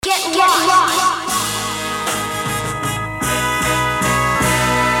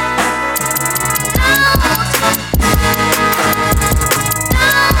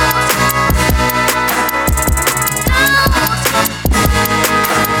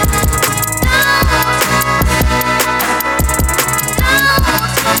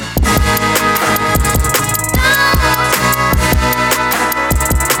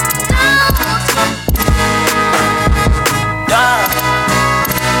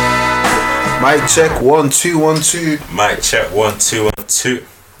Mic check 1 2 1 2. Mic check 1 2 1 2.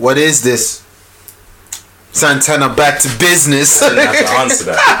 What is this? Santana back to business. I didn't have to answer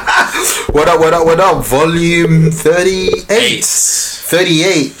that. What up, what up, what up? Volume 38.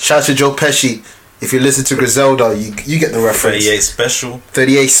 38. Shout out to Joe Pesci. If you listen to Griselda, you get the reference. 38 special.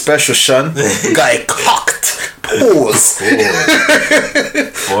 38 special, son. Got it cocked. Pause.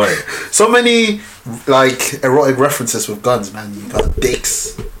 Boy. So many like erotic references with guns, man. You got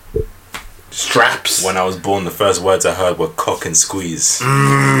dicks, straps. When I was born, the first words I heard were cock and squeeze.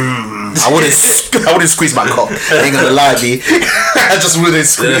 I wouldn't squeeze my cock. I ain't gonna lie, B. I just wouldn't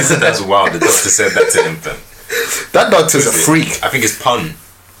squeeze it. That's wild. The doctor said that to him, fam. That doctor's a freak. I think it's pun.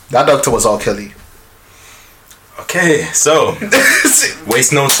 That doctor was R. Kelly. Okay, so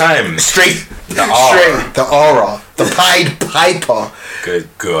waste no time. Straight The R. Straight. The aura. The Pied Piper. Good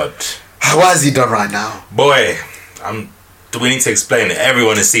God. What has he done right now? Boy, we need to explain it.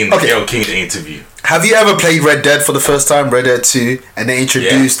 Everyone has seen the Gayle King interview. Have you ever played Red Dead for the first time? Red Dead 2, and they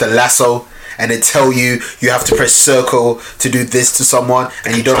introduce the lasso, and they tell you have to press circle to do this to someone,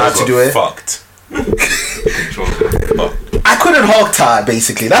 and you don't know how to do it. Fucked. I couldn't hog tie,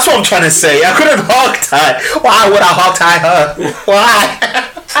 basically. That's what I'm trying to say. I couldn't hog tie. Why would I hog tie her? Why?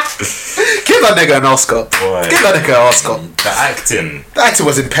 Give that nigga an Oscar. Boy. Give that nigga an Oscar. The acting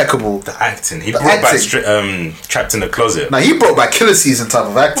was impeccable. The acting. He brought back Trapped in the Closet. Now he brought back Killer Season type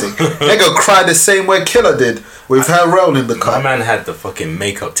of acting. Nigga cried the same way Killer did with her role in the car. My man had the fucking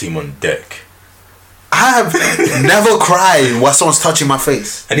makeup team on deck. I have never cried while someone's touching my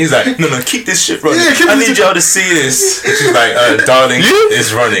face. And he's like, no, keep this shit running. Yeah, I need y'all to see this. And she's like, darling,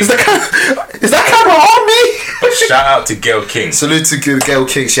 it's running. Is that camera on me? But shout out to Gayle King. Salute to Gayle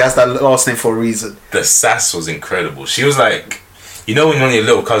King. She has that last name for a reason. The sass was incredible. She was like, you know when one of your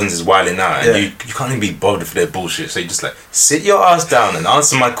little cousins is wilding out and you can't even be bothered for their bullshit. So you just like, sit your ass down and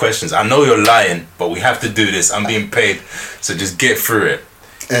answer my questions. I know you're lying, but we have to do this. I'm being paid. So just get through it.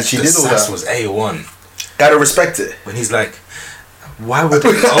 And she did all that. The sass was A1. Gotta respect it. When he's like, why would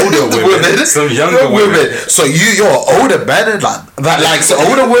older women, some younger women? So you're an older man that likes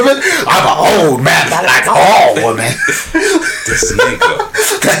older women? I'm an old man that likes all women. This nigga.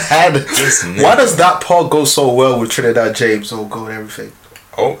 Why does that part go so well with Trinidad James? Oh God, everything.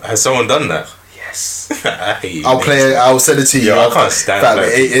 Oh, has someone done that? Yes. I hate you. I'll play it. I'll send it to you. I can't stand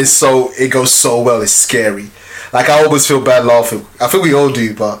that. It goes so well. It's scary. Like I always feel bad laughing. I think we all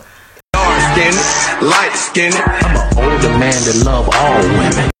do, but. Dark-skinned, light-skinned. I'm an older man that love all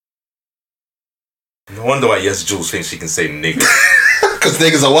women. No wonder why YesJulz thinks she can say nigga. Because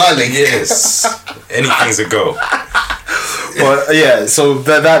niggas are wilding. Yes. Anything's a go. But yeah, so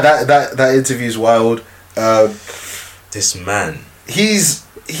that interview's wild. This man. He's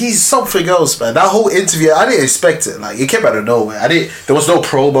something else, man. That whole interview, I didn't expect it. Like, it came out of nowhere. There was no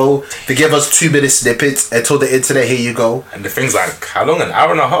promo. They gave us 2-minute snippets and told the internet, here you go. And the thing's like, how long? An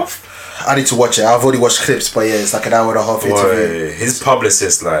hour and a half? I need to watch it. I've already watched clips, but yeah, it's like an hour and a half interview. His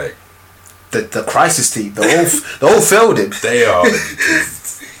publicist, like the crisis team, they all failed him. They are.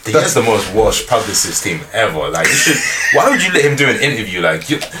 He has the most washed publicist team ever. Like, why would you let him do an interview? Like,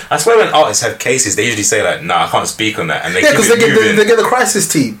 I swear when artists have cases, they usually say like, "Nah, I can't speak on that," and they because they get the crisis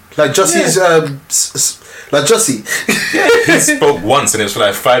team, like Jussie's, like Jussie. Yeah, he spoke once and it was for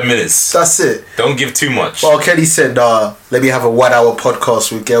like 5 minutes. That's it. Don't give too much. Well, Kelly said, let me have a 1 hour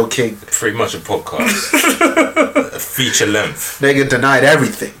podcast with Gayle King. Pretty much a podcast. A feature length. Nigga denied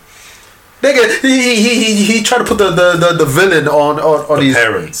everything. Nigga, he tried to put the villain on the his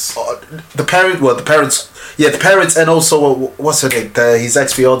parents. The parents. Yeah, the parents, and also what's her name? His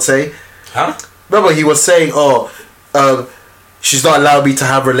ex-fiance. Huh? Remember, he was saying, she's not allowed me to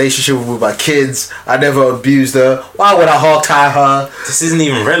have a relationship with my kids. I never abused her. Why would I hog tie her? This isn't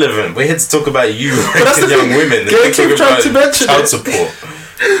even relevant. We're here to talk about you and young women. Gayle King tried to mention child support.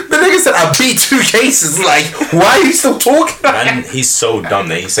 The nigga said, I beat 2 cases. Like, why are you still talking? Man, he's so dumb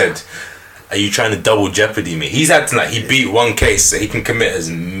that he said, are you trying to double jeopardy me? He's acting like he beat 1 case so he can commit as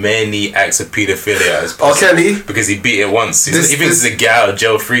many acts of paedophilia as possible. Kelly, because he beat it once. He thinks it's a get out of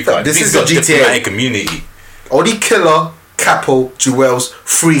jail free card. This is got the GTA. Diplomatic immunity. Only Killer, Capo, Jewels,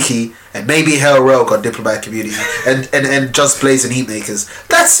 Freaky, and maybe Hell Rel got diplomatic immunity, and Just Blaze and Heatmakers.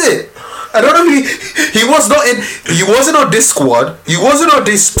 That's it. I don't know. He was not in. He wasn't on this squad. He wasn't on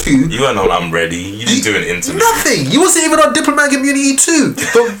this 2. You weren't on I'm Ready. You didn't do an interview. Nothing. He wasn't even on diplomatic immunity 2.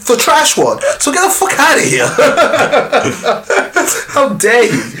 The trash one. So get the fuck out of here. How dare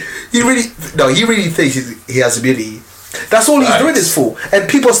you? He really thinks he has immunity. That's all he's doing this for, and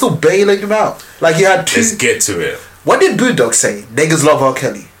people are still bailing him out. Like he had 2. Let's get to it. What did Boondog say? Niggas love R.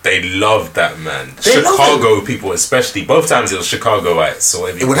 Kelly. They loved that, man. They loved Chicago people, especially. Both times it was Chicagoites. So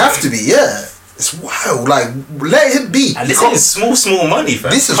it would have to be, yeah. It's wild. Like, let him be. And this is small money,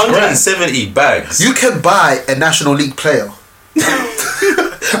 fam. This is 170 bags. You can buy a National League player.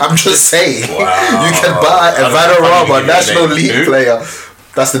 I'm just saying. Wow. You can buy a Vanarama National League player.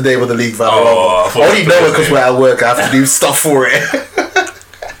 That's the name of the league, Vanarama. I only know it because we're at work. I have to do stuff for it.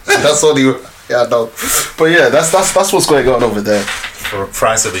 That's all you. Yeah, no. But yeah, that's what's going on over there. For a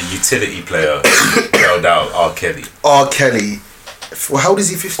price of a utility player, held out R. Kelly. R. Kelly. Well, how old is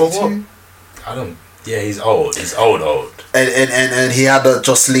he? 52. I don't. Yeah, he's old. He's old. And he had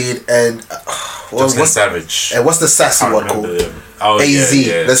Jocelyn and Jocelyn Savage. And what's the sassy one called? AZ.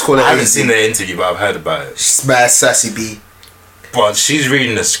 Yeah. Let's call it. I haven't AZ. seen the interview, but I've heard about it. She's mad sassy B. But she's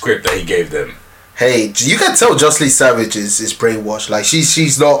reading the script that he gave them. Hey, you can tell Jocelyn Savage is brainwashed. Like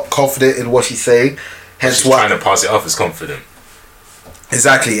she's not confident in what she's saying. Hence she's why trying to pass it off as confident.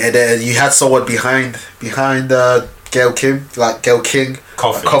 Exactly, and then you had someone behind Gail King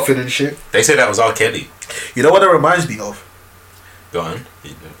coughing and shit. They say that was R. Kelly. You know what it reminds me of? Go on.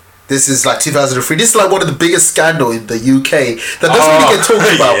 This is like 2003. This is like one of the biggest scandal in the UK that doesn't really get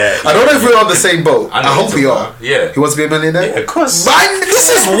talked about. I don't know if we're on the same boat. I hope we are. Yeah. He wants to be a millionaire? Yeah, of course. Man, this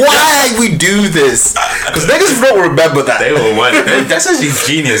is why we do this. Because niggas don't remember that. They will want it. That's actually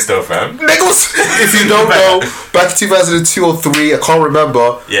genius though, fam. Niggas, if you don't know, back in 2002 or 3, I can't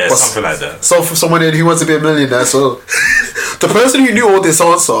remember. Yeah, something like that. So for someone who wants to be a millionaire, so the person who knew all this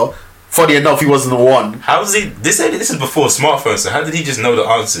answer, funny enough, he wasn't the one. How was he? This is before smartphones. So how did he just know the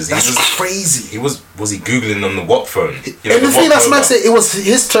answers? That's crazy. He was he googling on the WAP phone? And the thing that's mad, it was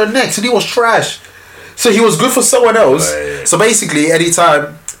his turn next, and he was trash. So he was good for someone else. Yeah. So basically,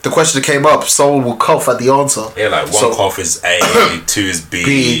 anytime the question came up, someone would cough at the answer. Yeah, like one cough is A, 2 is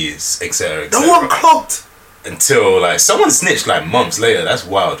B, etc. No one clocked. Until like someone snitched like months later. That's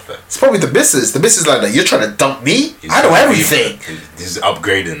wild, fam. It's probably the missus. The missus like that. You're trying to dump me? I know everything. He's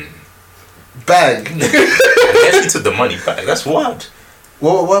upgrading. Bang. And he actually took the money back. That's wild.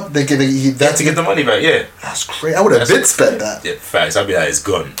 What? They had to get the money back, yeah. That's crazy. I would have spent that. Yeah, facts. I'd be like, it's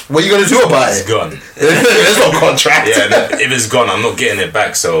gone. What are you going to do about it? It's gone. There's no contract. Yeah, if it's gone, I'm not getting it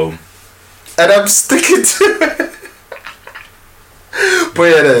back, so... And I'm sticking to it. But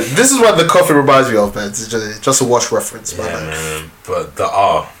yeah, this is what the coffee reminds me of, man. It's just a watch reference. Yeah, man. But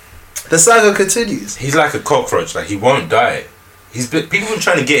the saga continues. He's like a cockroach. Like, he won't die. People been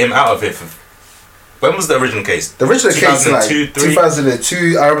trying to get him out of it for... When was the original case? The original case like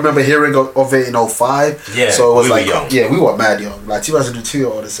 2002. I remember hearing of it in 2005. Yeah, so it was we like were young. Yeah, we were mad young. Like 2002,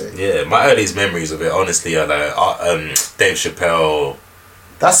 I want to say. Yeah, my earliest memories of it, honestly, are like Dave Chappelle.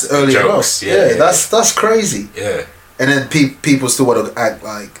 That's early jokes. Yeah, that's crazy. Yeah. And then people still want to act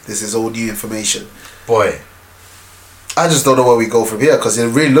like this is all new information. Boy, I just don't know where we go from here because it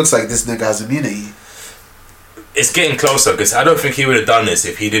really looks like this nigga has immunity. It's getting closer because I don't think he would have done this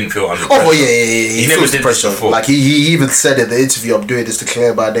if he didn't feel under pressure. Oh yeah. He never did pressure before. Like he even said in the interview, "I'm doing this to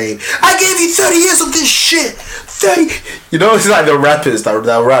clear my name. I gave you 30 years of this shit. 30." You know, it's like the rappers that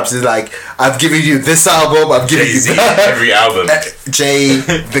raps. It's like, I've given you this album. I'm giving Jay-Z, you that. every album. Jay,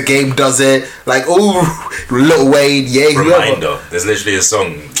 The Game Does It. Like, oh, Lil Wayne, yeah. Reminder. Whoever. There's literally a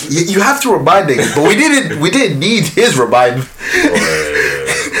song. You have to remind him, but we didn't need his remind.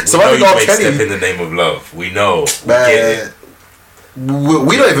 So we know you make step in the name of love. We know. We get it.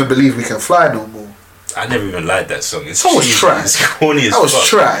 We don't even believe we can fly no more. I never even liked that song. It's so cheesy. trash. It's corny as fuck. That was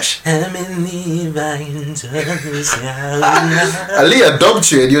trash. Aaliyah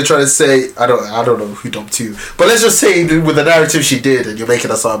dumped you and you're trying to say I don't know who dumped you. But let's just say with the narrative she did and you're making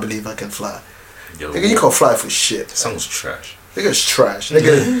us all believe I can fly. Nigga, you can't fly for shit. The song's trash. Nigga's trash.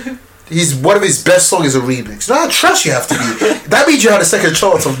 Nigga, one of his best songs is a remix. You know how trash you have to be. That means you had a second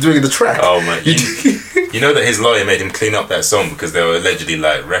chance of doing the track. Oh man, you know that his lawyer made him clean up that song because there were allegedly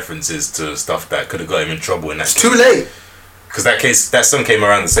like references to stuff that could have got him in trouble in that. It's too late. Because that song came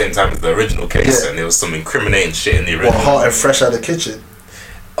around the same time as the original case, and there was some incriminating shit in the original. Hot and fresh out of the kitchen.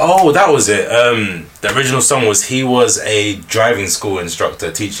 Oh, that was it. The original song was he was a driving school instructor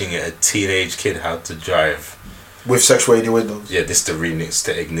teaching a teenage kid how to drive. With sexual innuendos. Yeah, this the remix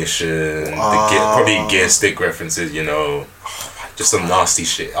to Ignition. Probably gear stick references, you know. Just some nasty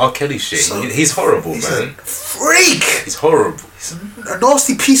shit. R. Kelly shit. He's horrible, he's man. A freak. He's horrible. He's a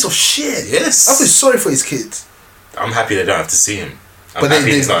nasty piece of shit. Yes. I feel sorry for his kids. I'm happy they don't have to see him. I'm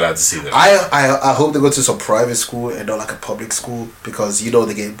happy he's not allowed to see them. I hope they go to some private school and not like a public school because you know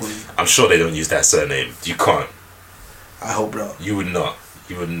they get bullied. I'm sure they don't use that surname. You can't. I hope not. You would not.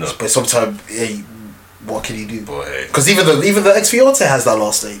 You would not. But sometimes, hey, what can you do? Boy, because even the ex-fiance has that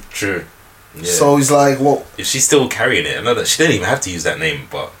last name. True. Yeah. So he's like, what? If she's still carrying it, I know that she didn't even have to use that name,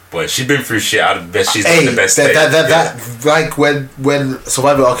 but she's been through shit. I bet she's got the best. That like when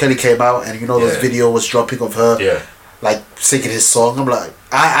Survivor R. Kelly came out, and this video was dropping of her, like singing his song. I'm like,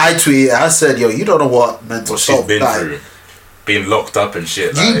 I tweeted, I said, yo, you don't know what mental she's been through. Being locked up and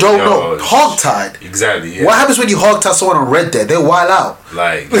shit. You don't know. Hogtied. Exactly, yeah. What happens when you hogtie someone on Red Dead? They wild out.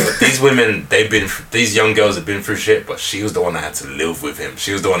 Like, these women, these young girls have been through shit, but she was the one that had to live with him.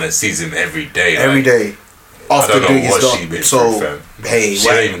 She was the one that sees him every day. Every day. After doing his job. So, hey. She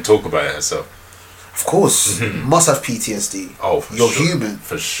don't even talk about it herself. Of course. Must have PTSD. Oh, for You're sure. human.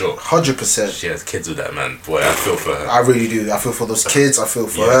 For sure. 100%. She has kids with that, man. Boy, I feel for her. I really do. I feel for those kids. I feel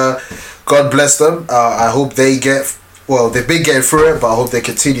for her. God bless them. I hope they get... Well, they've been getting through it, but I hope they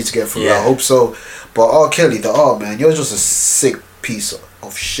continue to get through it. I hope so. But R. Kelly, man, you're just a sick piece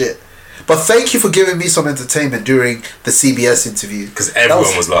of shit. But thank you for giving me some entertainment during the CBS interview. Because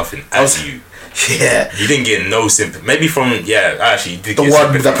everyone was laughing at you. Yeah. You didn't get no sympathy. Maybe from, actually, you did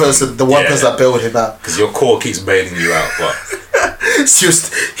the person that bailed him out. Because your core keeps bailing you out, but... It's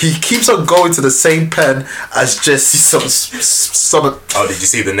just, he keeps on going to the same pen as Jussie Smollet. Oh, did you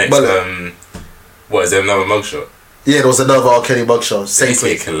see the next, what, is there another mugshot? Yeah, there was another R. Kelly mugshot. Same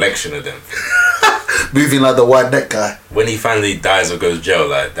place. A collection of them. Moving like the wide neck guy. When he finally dies or goes to jail,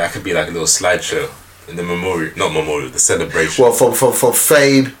 like that could be like a little slideshow in the the celebration. Well, from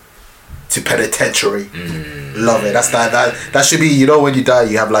fame to penitentiary. Love it. That's that should be. When you die,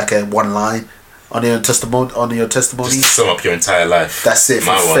 you have like a one line on your testimony. Just to sum up your entire life. That's it.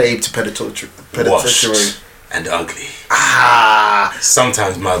 From fame to penitentiary. Washed and ugly.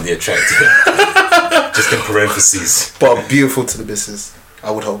 Sometimes mildly attractive. Just in parentheses. But beautiful to the missus,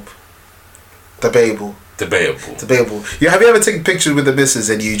 I would hope. Debatable. Have you ever taken pictures with the missus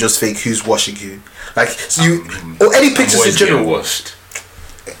and you just think who's washing who? Like, so or any pictures in general. Washed.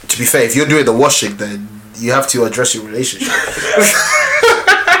 To be fair, if you're doing the washing, then you have to address your relationship.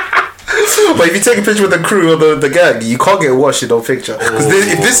 But if you take a picture with the crew or the gang, you can't get washed in no picture. Because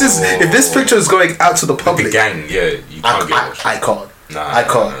if this picture is going out to the public, the gang, you can't get washed. I can't. I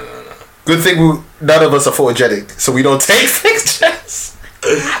can't. No. Good thing none of us are photogenic, so we don't take pictures.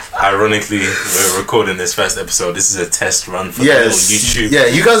 Ironically, we're recording this first episode. This is a test run for YouTube. Yeah,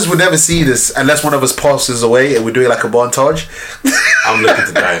 you guys would never see this unless one of us passes away and we're doing like a montage. I'm looking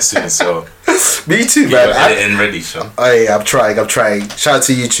to die soon, so. Me too, man. Editing ready, Sean. Hey, I'm trying. Shout out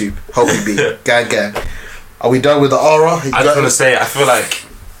to YouTube. Helping me. Gang. Are we done with the aura? I just want to say, I feel like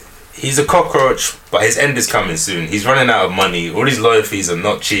he's a cockroach, but his end is coming soon. He's running out of money. All these lawyer fees are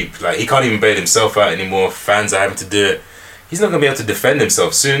not cheap. Like, he can't even bail himself out anymore. Fans are having to do it. He's not going to be able to defend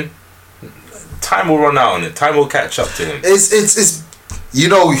himself soon. Time will run out on it. Time will catch up to him. It's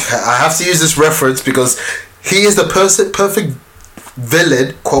I have to use this reference because he is the perfect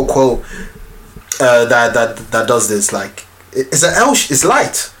villain, quote, quote, that does this. Like, it's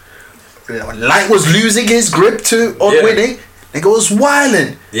light. Light was losing his grip on winning. Nigga was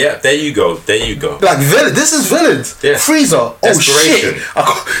wilding. Yeah, there you go. Like, villain. This is villains. Yeah. Freezer. Oh, shit.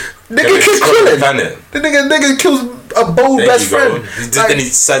 Nigga kills Krillin. The nigga kills a bold best friend. Then he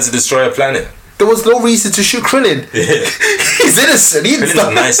decides to destroy a planet. There was no reason to shoot Krillin. Yeah. He's innocent. Krillin's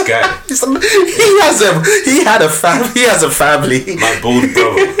a nice guy. He has a family. My bold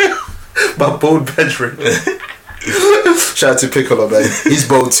brother. My bold bedroom. Shout out to Piccolo, man. He's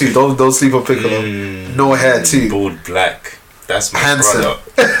bold too. Don't sleep on Piccolo. No hair too. Bold black. That's my handsome brother.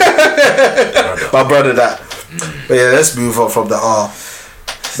 My brother that. But yeah, let's move on from the R.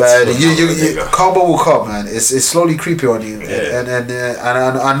 Man, you karma will come, man. It's slowly creeping on you, and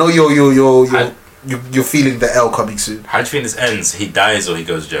I know you're feeling the L coming soon. How do you think this ends? He dies or he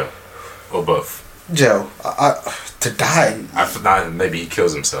goes jail, or both? Jail. To die. Maybe he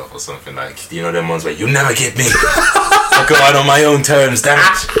kills himself or something. Like, them ones where you never get me. I go out on my own terms. Damn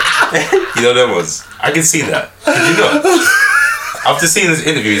it. Them ones. I can see that. Did you not? After seeing this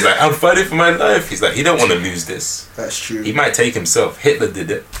interview, he's like, I'm fighting for my life. He's like, he don't want to lose this. That's true. He might take himself. Hitler did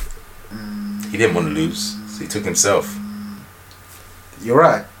it. He didn't want to lose, so he took himself. You're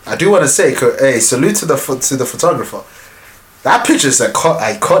right. I do want to say, hey, salute to the photographer. That picture's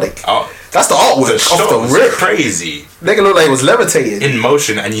iconic. Oh, that's the artwork off the rip. Crazy. Nigga look like he was levitating. In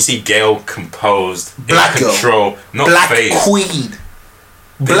motion, and you see Gail composed, black in control, not black phased. Queen.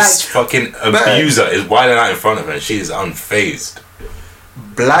 This fucking abuser is wilding out in front of her and she is unfazed.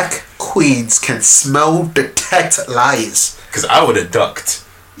 Black queens can smell, detect lies. Because I would have ducked.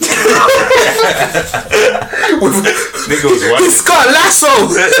 Nigga was white. He's got a lasso.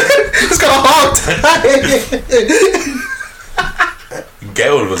 He's got a hog.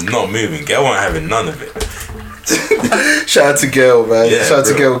 Gail was not moving. Gail wasn't having none of it. Shout out to Gail, man. Yeah, shout out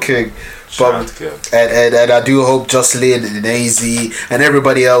to Gail King. And I do hope Jocelyn and AZ and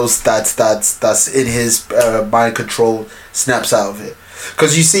everybody else that's in his mind control snaps out of it.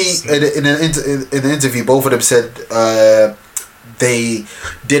 Because you see, in the interview, both of them said they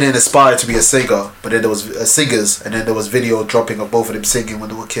didn't aspire to be a singer, but then there was singers, and then there was video dropping of both of them singing when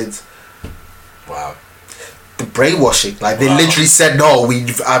they were kids. Wow. The brainwashing, like they literally said, no,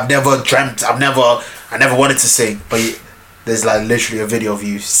 I never wanted to sing, but there's like literally a video of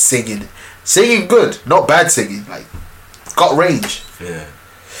you singing good, not bad singing, like got range. Yeah,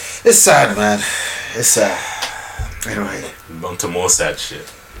 it's sad, man. It's sad. Anyway, on to more sad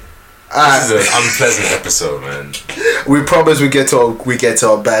shit. This is an unpleasant episode, man. We promise we get to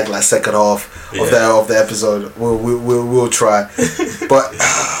our bag like second half of the episode. We'll try, but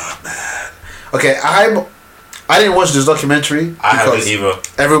man. Okay, I didn't watch this documentary. I haven't either.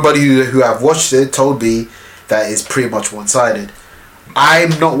 Everybody who have watched it told me that it's pretty much one-sided.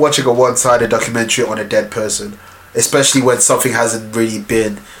 I'm not watching a one-sided documentary on a dead person, especially when something hasn't really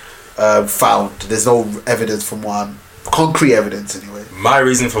been found. There's no evidence from concrete evidence anyway. My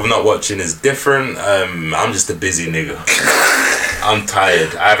reason for not watching is different. I'm just a busy nigga. I'm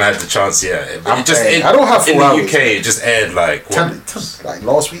tired. I haven't had the chance yet. I don't have 4 hours. In the UK, it just aired like like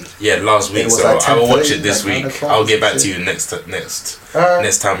last week. Yeah, last week. So like I will watch it this week. I'll get back to you next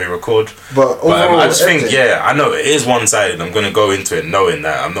time we record. But overall, I just think I know it is one-sided. I'm gonna go into it knowing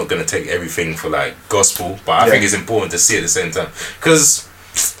that I'm not gonna take everything for like gospel, but I think it's important to see at the same time because.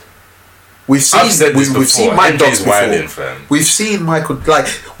 We've seen Mike Dogs before. We've seen Michael. Like,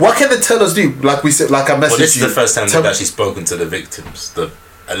 what can the tellers do? Like we said, like I messaged you. Well, this is the first time they've actually spoken to the victims, the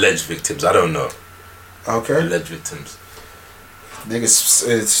alleged victims. I don't know. Okay. Alleged victims.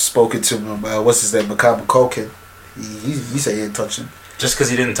 Niggas spoken to him. What's his name? Macaulay Culkin. He said he didn't touch him. Just because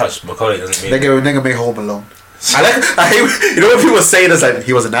he didn't touch Macaulay doesn't mean. Nigga made Home Alone. I hate, you know when people say this, like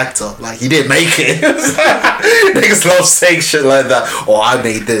he was an actor, like he didn't make it. Niggas love saying shit like that. Oh, I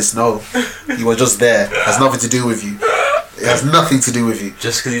made this. No, he was just there. It has nothing to do with you. It has nothing to do with you.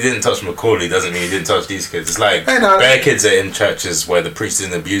 Just because he didn't touch Macaulay doesn't mean he didn't touch these kids. It's like bare kids are in churches where the priest is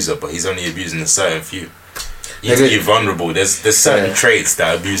an abuser, but he's only abusing a certain few. You need to be vulnerable. There's certain traits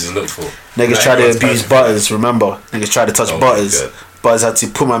that abusers look for. Niggas try to abuse Butters. Remember, niggas try to touch Butters. Butters had to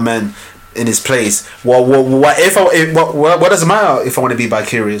put my man in his place. What does it matter if I want to be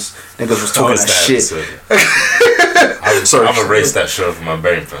vicarious? Niggas was talking that shit. Sorry, I've erased that show from my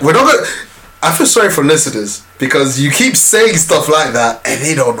brain. We're not gonna, I feel sorry for listeners because you keep saying stuff like that and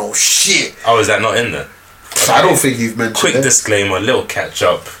they don't know shit. Oh, is that not in there? Okay. I don't think you've mentioned Quick disclaimer, little catch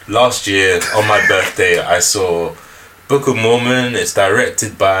up. Last year on my birthday I saw Book of Mormon. It's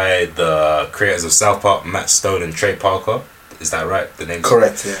directed by the creators of South Park, Matt Stone and Trey Parker. Is that right? The name?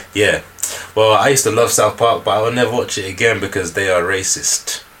 Correct, yeah. Well, I used to love South Park, but I will never watch it again because they are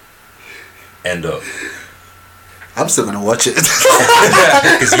racist. End up. I'm still gonna watch it.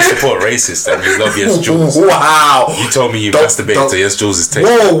 Because you support racists and you love YesJulz. Wow. You told me you masturbated to YesJulz's tape.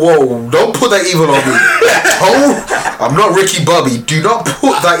 Whoa. Don't put that evil on me. I'm not Ricky Bobby. Do not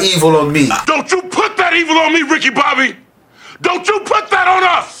put that evil on me. Don't you put that evil on me, Ricky Bobby. Don't you put that on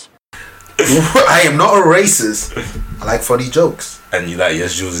us. I am not a racist. I like funny jokes. And you like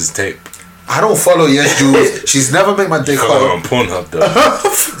YesJulz's tape? I don't follow YesJulz. She's never made my dick hard. On Pornhub though. I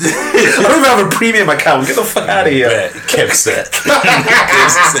don't even have a premium account. Get the fuck out of here. Kept set.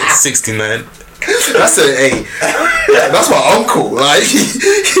 69. That's that's my uncle. Like,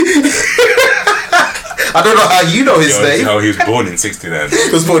 I don't know how you know his name. No, he was born in 69.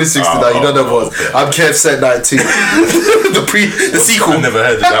 He was born in 69. You don't know what. Okay. I'm Kev Set 92. the sequel. I never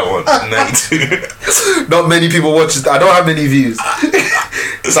heard of that one. 92. Not many people watch it. I don't have many views.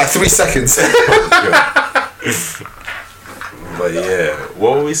 It's like 3 seconds. But yeah,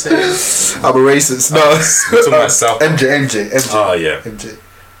 what were we saying? I'm a racist. No, to myself. MJ. Oh yeah, MJ.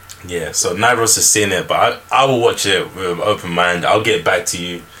 Yeah. So neither of us has seen it, but I will watch it with an open mind. I'll get back to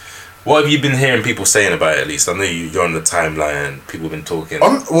you. What have you been hearing people saying about it? At least I know you're on the timeline. People have been talking.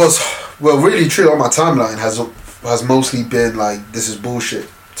 Really true. On my timeline has mostly been like, this is bullshit.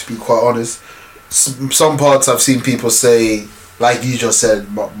 To be quite honest, some parts I've seen people say, like you just said,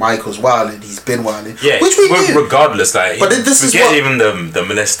 Michael's wilding. He's been wilding. Yeah, which we knew. Regardless, like, but this is even the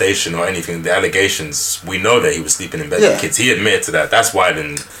molestation or anything, the allegations. We know that he was sleeping in bed with kids. He admitted to that. That's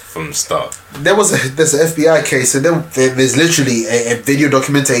wilding from the start. There's an FBI case, and then there's literally a video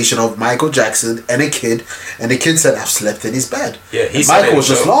documentation of Michael Jackson and a kid, and the kid said, "I've slept in his bed." Yeah, Michael was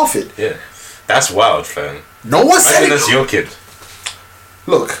just laughing. Yeah, that's wild, fam. No one said that's your kid.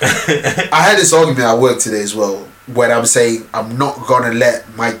 Look, I had this argument at work today as well, when I'm saying I'm not gonna let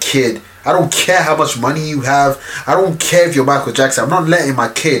my kid. I don't care how much money you have. I don't care if you're Michael Jackson. I'm not letting my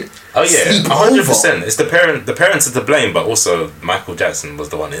kid Oh yeah, sleep 100%. over. It's the parents are to blame, but also Michael Jackson was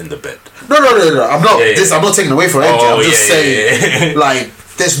the one in the bed. No. I'm not. I'm not taking away from MJ. I'm just saying, like,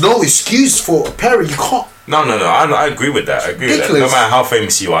 there's no excuse for a parent. You can't. No. I agree with that. No matter how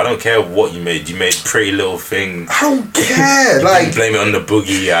famous you are, I don't care what you made. You made Pretty Little Thing. I don't care. You blame it on the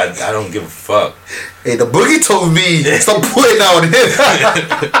Boogie. I don't give a fuck. Hey, the Boogie told me stop putting that on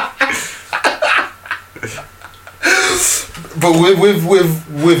him. But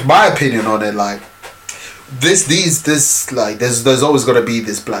with my opinion on it, like this like there's always gonna be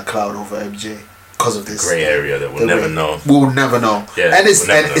this black cloud over MJ because of this grey area that we'll never know. We'll never know. Yeah, and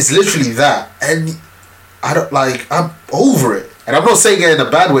it's literally that, and I don't like. I'm over it, and I'm not saying it in a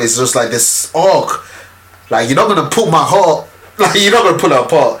bad way. It's just like this arc. Like, you're not gonna pull my heart. Like, you're not gonna pull it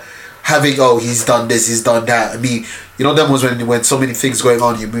apart. Having he's done this, he's done that. I mean, you know, them was when so many things going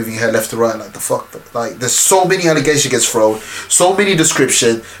on, you're moving your head left to right, like the fuck. Like, there's so many allegations gets thrown, so many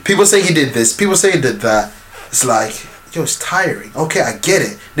description. People say he did this, people say he did that. It's like, yo, it's tiring. Okay, I get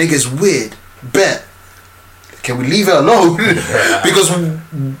it. Nigga's weird. Bet. Can we leave it alone? Because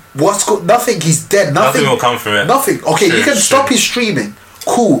nothing. He's dead. Nothing will come from it. Nothing. Okay, you can stop his streaming.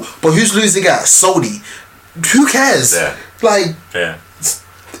 Cool, but who's losing out? Sony. Who cares? Yeah. Like. Yeah.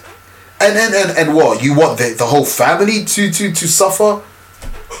 And what, you want the whole family to suffer?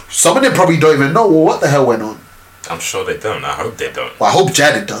 Some of them probably don't even know what the hell went on. I'm sure they don't. I hope they don't. Well, I hope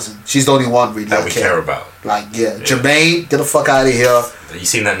Janet doesn't. She's the only one really that we care about. Like, yeah, Jermaine, get the fuck out of here. You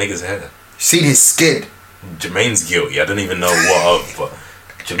seen that nigga's hair? Seen his skin. Jermaine's guilty. I don't even know what of, but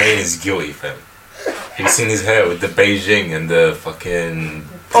Jermaine is guilty, fam. Have you seen his hair with the Beijing and the fucking...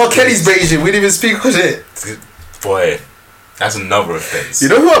 Oh, Kelly's Beijing. We didn't even speak on it. Boy, that's another offense. You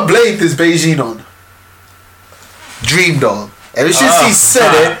know who I blamed this Beijing on? Dream Dog. Ever since he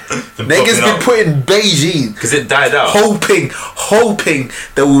said it, niggas been putting Beijing. Because it died out. Hoping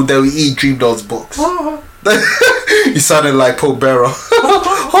they will eat Dream Dog's books. You sounded like Paul Bearer.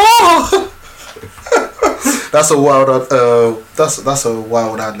 That's a wild that's a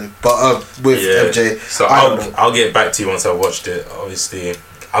wild ad-lib. But with MJ, so I'll get back to you once I watched it. Obviously,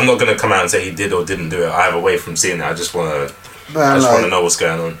 I'm not gonna come out and say he did or didn't do it. I have away from seeing it. I just wanna know what's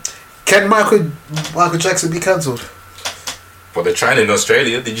going on. Can Michael Jackson be cancelled? Well, they're trying in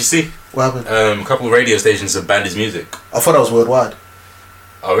Australia. Did you see? What happened? A couple of radio stations have banned his music. I thought that was worldwide.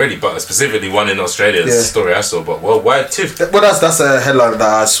 Oh really? But specifically one in Australia. That's the story I saw. But worldwide too. Well, that's a headline that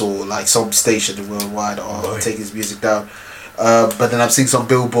I saw. Like, some station worldwide take his music down. But then I've seen some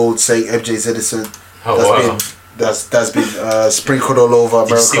billboards saying MJ's innocent. That's been sprinkled all over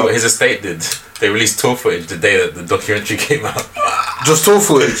America. Did you see what his estate did? They released tour footage the day that the documentary came out. Just tour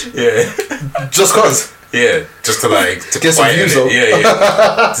footage? Yeah. Just cause? Yeah, just to get some views on.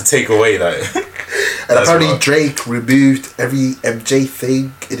 Yeah. To take away and apparently Drake removed every MJ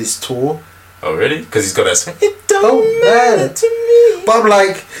thing in his tour. Oh really? Because he's got that song. It don't matter to me. But I'm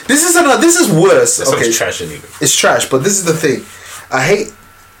like, this is worse. It's trash anyway. It's trash, but this is the thing. I hate,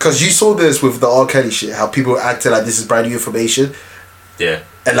 because you saw this with the R. Kelly shit, how people acted like this is brand new information. Yeah.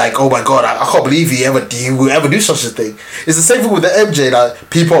 And like, oh my god, I can't believe he would ever do such a thing. It's the same thing with the MJ, like,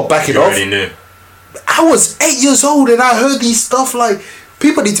 people are backing off. You already knew. I was 8 years old and I heard these stuff. Like,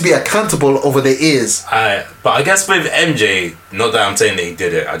 people need to be accountable over their ears. But I guess with MJ, not that I'm saying that he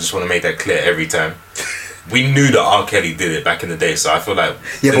did it, I just want to make that clear every time. We knew that R. Kelly did it back in the day, so I feel like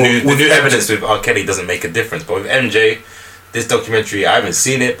the new evidence with R. Kelly doesn't make a difference. But with MJ, this documentary, I haven't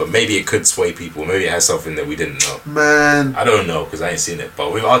seen it, but maybe it could sway people. Maybe it has something that we didn't know. Man, I don't know because I ain't seen it.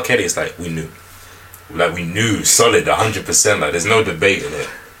 But with R. Kelly, it's like we knew. Like, we knew solid 100%. Like, there's no debate in it.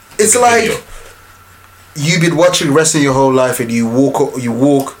 It's like you've been watching wrestling your whole life and you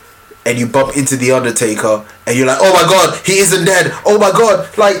walk and you bump into The Undertaker and you're like, oh my god, he isn't dead. Oh my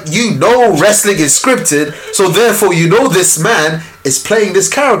god. Like, you know wrestling is scripted, so therefore you know this man is playing this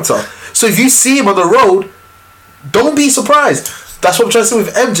character. So if you see him on the road, don't be surprised. That's what I'm trying to say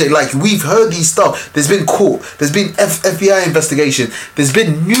with MJ. Like, we've heard these stuff. There's been court. There's been FBI investigation. There's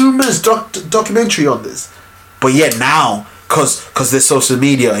been numerous documentary on this. But yet now, cause there's social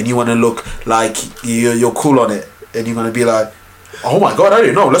media and you want to look like you're cool on it, and you're gonna be like, oh my god, I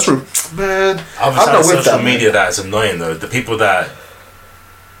didn't know. Man, I'm not with social that, media. That's annoying though. The people that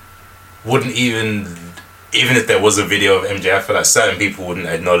wouldn't even if there was a video of MJ, I feel like certain people wouldn't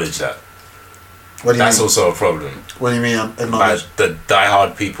acknowledge that. What do you That's mean? also a problem. What do you mean? Like the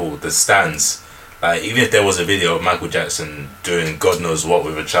diehard people, the stans. Like, even if there was a video of Michael Jackson doing God knows what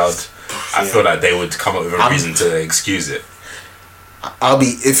with a child, I feel like they would come up with a reason to excuse it. I'll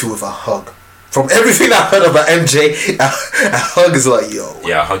be iffy with a hug. From everything I heard about MJ, a hug is like, yo.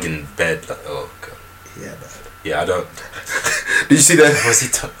 Yeah, a hug in bed, like, oh god. Yeah, man. Yeah, I don't. Did you see that? Was he?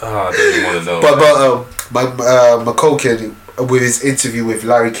 I don't even want to know. But McCulkin with his interview with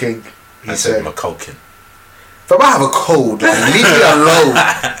Larry King, he said McCulkin. If I have a cold, like, leave me alone.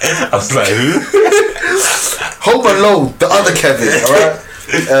 I was like, who? Home Alone, the other Kevin. All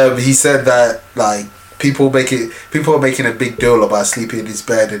right. He said that like people are making a big deal about sleeping in his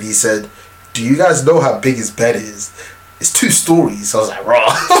bed, and he said, "Do you guys know how big his bed is? It's 2 stories." I was like, "Raw."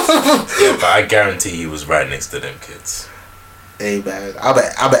 Yeah, but I guarantee he was right next to them kids. Hey man, I'm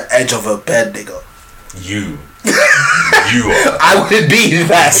an edge of a bed, nigga. You are. I wouldn't be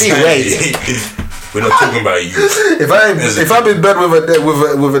that anyway. We're not talking about you. If I'm in bed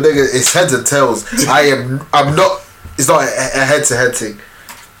with a nigga, it's heads and tails. I'm not. It's not a head-to-head thing.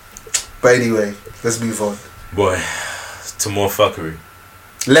 But anyway, let's move on. Boy, to more fuckery.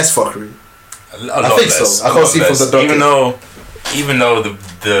 Less fuckery. I think so. I can't see from the document. Even though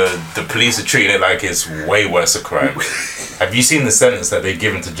the police are treating it like it's way worse a crime. Have you seen the sentence that they've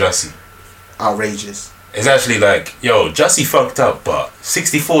given to Jussie? Outrageous. It's actually like, yo, Jussie fucked up, but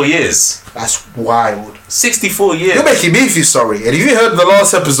 64 years. That's wild. 64 years. You're making me feel sorry. And if you heard the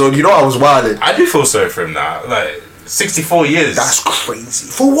last episode, you know I was wilding. I do feel sorry for him now. Like, 64 years. That's crazy.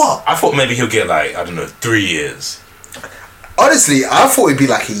 For what? I thought maybe he'll get like, I don't know, 3 years. Honestly, I thought it'd be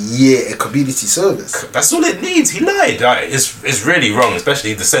like a year in community service. That's all it needs. He lied. Like, it's really wrong,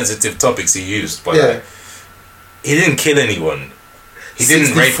 especially the sensitive topics he used. But like, he didn't kill anyone. He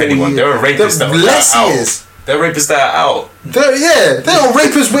didn't rape anyone. There were rapists that were out. There are rapists that are out. There are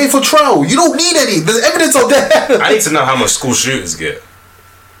rapists waiting for trial. You don't need any. There's evidence on there. I need to know how much school shooters get.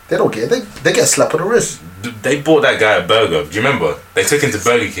 They don't get. They get a slap on the wrist. They bought that guy a burger. Do you remember? They took him to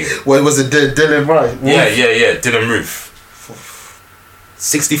Burger King. Well, was it Dylan Wright? Yeah. Dylan Roof.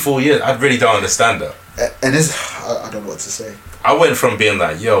 64 years. I really don't understand that. And I don't know what to say. I went from being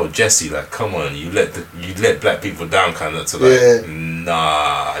like, yo, Jesse, like, come on, you let black people down, kind of, to like,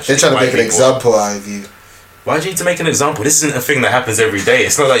 nah. They're trying to make an example out of you. Why do you need to make an example? This isn't a thing that happens every day.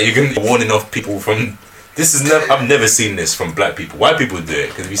 It's not like you're going to be warning off people from. I've never seen this from black people. White people do it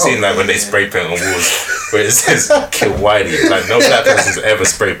because we've seen when they spray paint on walls where it says "Kill Whitey." Like no black person's ever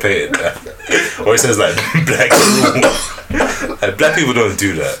spray painted that, or it says like "Black Rule." Like, black people don't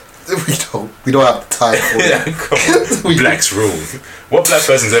do that. We don't have the time for it. Yeah, come on. Blacks rule. What black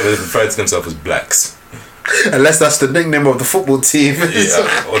person's ever referred to themselves as blacks? Unless that's the nickname of the football team.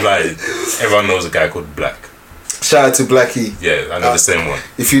 Yeah, or like everyone knows a guy called Black. Shout out to Blackie. Yeah, I know the same one.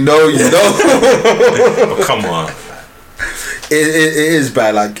 If you know, you know. Oh, come on. It is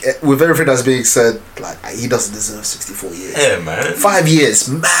bad. Like with everything that's being said, like he doesn't deserve 64 years. Yeah, man. 5 years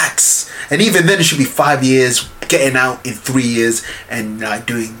max, and even then it should be 5 years, getting out in 3 years, and like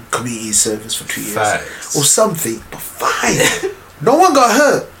doing community service for 2 years or something. But 5, no one got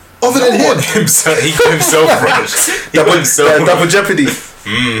hurt other than him. He got himself rushed. Double jeopardy.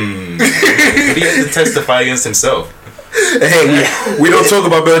 He had to testify against himself. Hey, we don't talk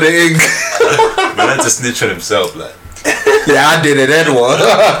about Murder Inc. Man had to snitch on himself, like. Yeah, I did it and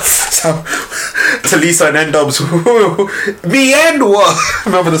what? So, Talisa and N-Dubs. Me and what?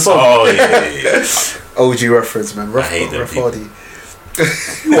 Remember the song? Oh yeah. OG reference, man. I hate them people.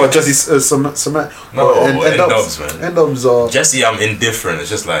 What, Jussie Smollet? No, N-Dubs, man. N-Dubs are... Jussie, I'm indifferent.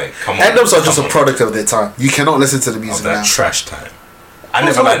 It's just like, come on. N-Dubs are just a product of their time. You cannot listen to the music now. Trash time. I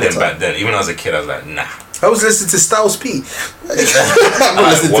never liked them back then. Even when I was a kid, I was like, nah. I was listening to Styles P. I'm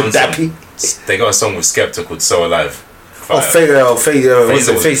not listening to Dappy. They got a song with Skepta called So Alive. Face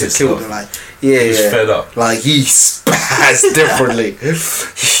it killed him. Like, he was fed up. Like he spazzed differently.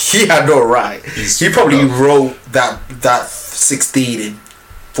 He had no right. He probably wrote that 16 in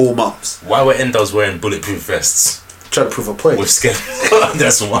 4 months. Why were N-Dubs wearing bulletproof vests? Trying to prove a point. With Skepta.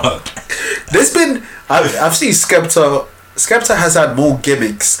 That's wild. There's been I've seen Skepta. Skepta has had more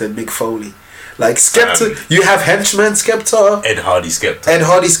gimmicks than Mick Foley. Like Skepta, you have henchman Skepta, Ed Hardy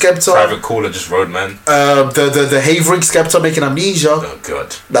Skepta, Private Caller, just Roadman. The Havering Skepta making Amnesia. Oh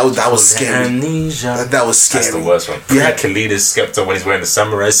god, that was scary. Amnesia. That was scary. That's the worst one. You had Khalid's Skepta when he's wearing the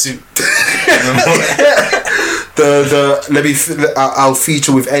samurai suit. I'll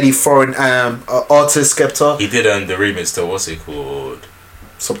feature with any foreign artist Skepta. He did the remix to what's it called?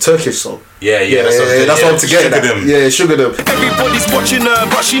 Some Turkish song. Yeah, that's what I'm to get at. Yeah, Sugar Them. Everybody's watching her,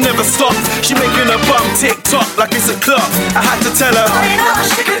 but she never stops. She making her bum tick tock like it's a clock. I had to tell her. Oh, you know I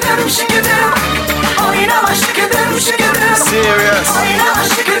shake it down, shake it down. Oh, you know I shake it down, shake it down. Serious. Oh, you know I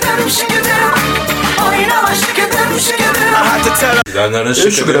shake it down, shake it down. Oh, you know I shake it down, shake it down. I had to tell her.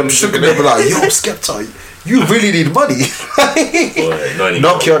 Sugar them be like, yo, Skepta, you really need money. Boy,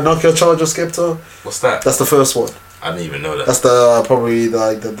 knock your charger, Skepta. What's that? That's the first one. I didn't even know that. That's the probably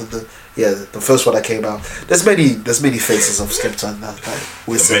the first one that came out. There's many faces of Skepta and that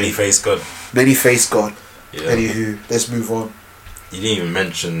many face god. Many face god. Yeah. Anywho, let's move on. You didn't even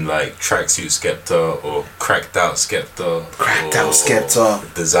mention like tracksuit Skepta or cracked out Skepta.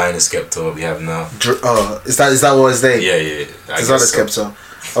 Skepta. Designer Skepta we have now. Is that what his name? Yeah. Designer Skepta.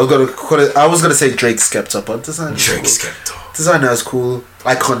 I was gonna say Drake Skepta, but designer. Drake cool. Skepta. Designer is cool.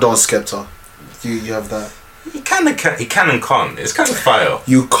 I condone Skepta. You have that. He can and can't. It's kind of fire.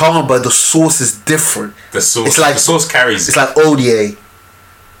 You can't, but the source is different. The sauce. It's like the sauce carries. It's like ODA.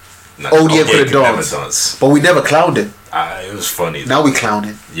 ODA could have danced, but we never clowned him. It was funny. Now we clown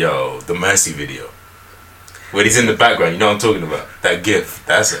him. Yo, the Mercy video. When he's in the background, you know what I'm talking about? That gif.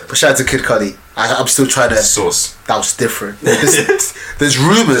 That's it. But shout out to Kid Cudi. I'm still trying to. Sauce. That was different. There's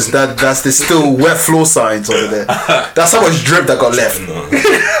rumors that there's still wet floor signs over there. That's how much drip that got left. No.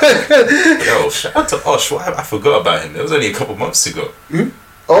 Yo, shout out to Osh. I forgot about him. It was only a couple months ago.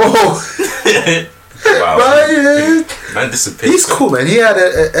 Oh. Wow. Ryan. Man disappeared. He's cool, man. He had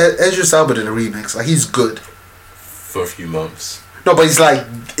Idris Elba in a remix. Like, he's good. For a few months. No, but he's like,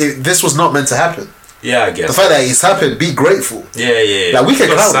 this was not meant to happen. Yeah, I guess. The fact that it's happened, be grateful. Yeah. Like, we can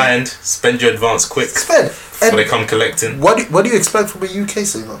clown signed. Spend your advance quick. Spend. Before they come collecting. What do you expect from a UK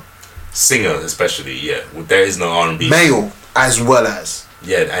singer? Singer, especially, yeah. There is no R&B. Male, as well as.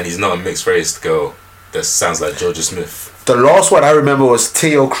 Yeah, and he's not a mixed race girl that sounds like Georgia Smith. The last one I remember was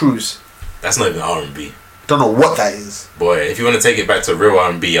Teo Cruz. That's not even R&B. Don't know what that is. Boy, if you want to take it back to real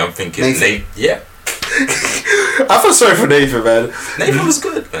R&B, I'm thinking Nathan. Yeah. I feel sorry for Nathan, man. Nathan was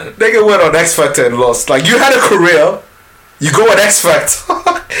good, man. Nigga went on X Factor and lost. Like, you had a career, you go on X Factor,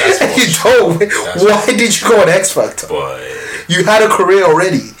 and you don't. Why did you go on X Factor? Boy. You had a career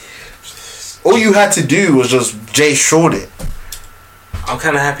already. All you had to do was just Jay Sean it. I'm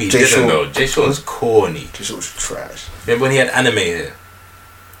kind of happy he didn't though. Jay Sean was corny. Jay Sean was trash. Remember when he had anime hair?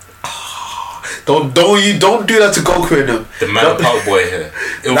 Don't do that to Goku and them. The Man Park boy here.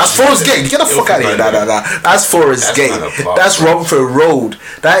 That's Forrest Gate. Get the fuck out of here. Nah. That's Forrest Gate. That's Romford Road.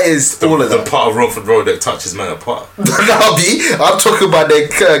 That is all of that. The part of Romford Road that touches Man Park. I'm talking about the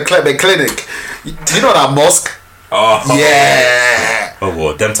clinic. You know that mosque? Oh yeah. Oh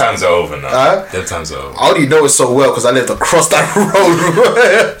well, them times are over now. Them times are over. I only know it so well because I lived across that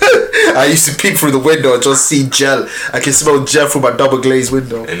road. I used to peek through the window and just see gel. I can smell gel through my double glazed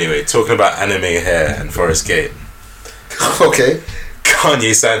window. Anyway, talking about anime hair and Forest Gate. Okay.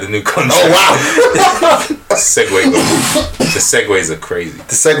 Kanye signed a new contract. Oh wow. The segues are crazy. The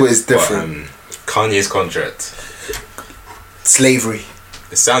segue is different. But, Kanye's contract. Slavery.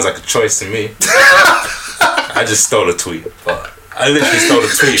 It sounds like a choice to me. I just stole a tweet, but I literally stole a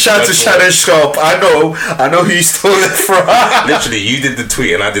tweet. Shout out to Shannon Sharp. I know who you stole it from. Literally, you did the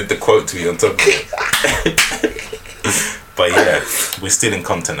tweet and I did the quote tweet on top of it. But yeah, we're stealing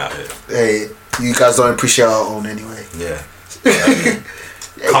content out here. Hey, you guys don't appreciate our own anyway. Yeah.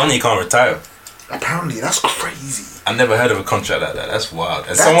 Kanye can't retire. Apparently, that's crazy. I never heard of a contract like that. That's wild.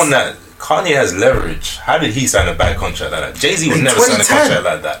 As someone that Kanye has leverage, how did he sign a bad contract like that? Jay-Z would never sign a contract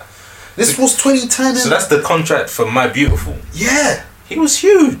like that. This was 2010. So that's the contract for My Beautiful. Yeah. He was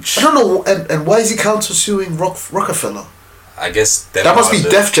huge. I don't know. And why is he counter-suing Rockefeller? I guess that must be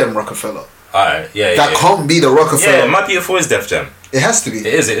Def Jam Rockefeller. Alright, yeah. That can't be the Rockefeller. Yeah, My Beautiful is Def Jam. It has to be. It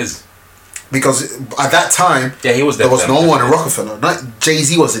is. Because at that time, he was there was no one in Rockefeller. Not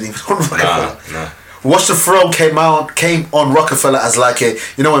Jay-Z wasn't even on Rockefeller. Nah. Watch the Throne came on Rockefeller as like a,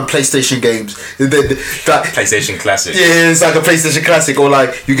 you know, in PlayStation games, that PlayStation Classic. Yeah, it's like a PlayStation Classic, or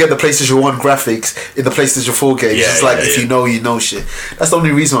like you get the PlayStation 1 graphics in the PlayStation 4 games. Yeah, it's like if you know, you know shit. That's the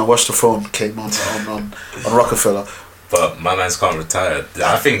only reason I Watch the Throne came on Rockefeller. But my man's can't retire.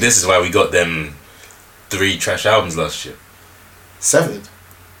 I think this is why we got them 3 trash albums last year. 7.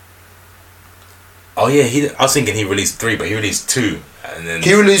 Oh yeah, I was thinking he released 3, but he released 2. And then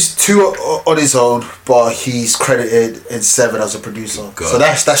he released 2 on his own, but he's credited in 7 as a producer. God. So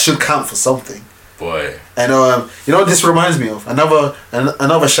that should count for something. Boy. And you know what this reminds me of? Another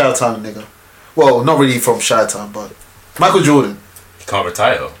Chi-Town nigga. Well, not really from Chi-Town, but Michael Jordan. He can't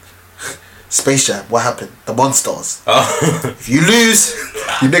retire. Space Jam, what happened? The Monstars. Oh. If you lose,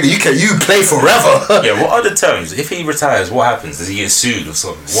 you play forever. Yeah, what are the terms? If he retires, what happens? Does he get sued or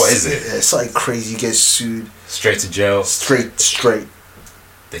something? What is it? Yeah, it's something crazy. You get sued. Straight to jail. Straight.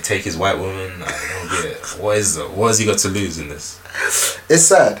 They take his white woman. I don't get it. What has he got to lose in this? It's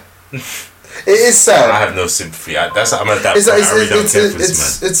sad. It is sad. I have no sympathy. I'm at that point. I really don't care for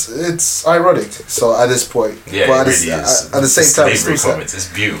this man. It's ironic. So at this point, Yeah, but it really is. At the same time, it's slavery still sad. comments. It's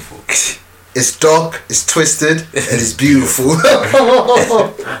beautiful. It's dark, it's twisted, and it's beautiful.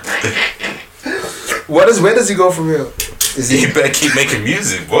 Where does he go from here? You better keep making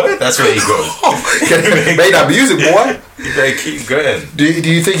music, boy. That's where he goes. Make that music, boy. You better keep going. Do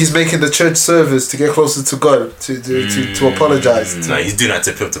you think he's making the church service to get closer to God, to apologize? No, he's doing that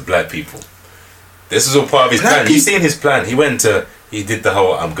to appeal to black people. This is all part of his plan. You've seen his plan. He did the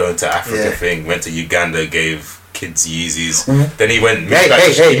whole I'm going to Africa thing, went to Uganda, gave kids Yeezys. Then he went,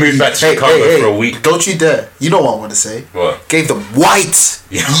 moved back to Chicago for a week. Don't you dare. You know what I want to say. What? Gave them white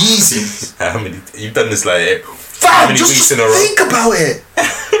Yeezys. How many? You've done this like Fam, weeks just in a row? think about it.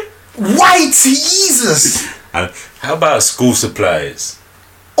 White Yeezys. And how about school supplies?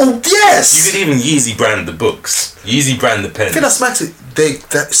 Oh yes. You could even Yeezy brand the books. Yeezy brand the pens. I think that smacks it.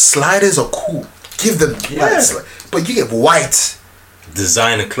 The sliders are cool. Give them but you get white.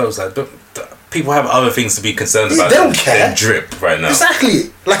 Designer clothes. Like, people have other things to be concerned about. They don't care. Than drip right now.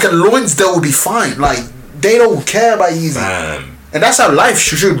 Exactly. Like a Loinsdale will be fine. Like they don't care about Yeezy. Man. And that's how life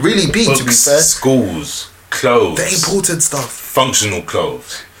should really be. Books, to be fair, schools, clothes, the important stuff. functional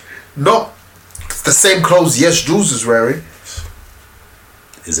clothes. Not the same clothes YesJulz is wearing.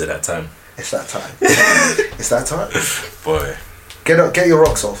 Is it that time? It's that time. It's that time. Boy. Get your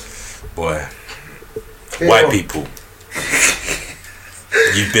rocks off. Boy. Get White your people.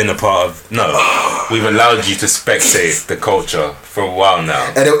 You've been a part of... No. We've allowed you to spectate the culture for a while now.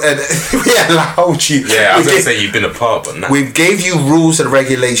 And we allowed you. Yeah, I was going to say you've been a part, but now... We gave you rules and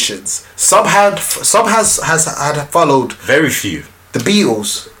regulations. Some has followed. Very few. The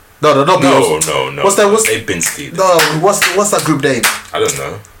Beatles. No, not Beatles. No. What's that? They've been stealing. No, what's that group name? I don't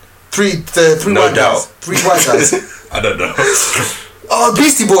know. Three No white doubt. guys. 3 white guys. I don't know. Oh,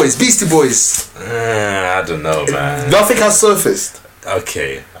 Beastie Boys. I don't know, man. Nothing has surfaced.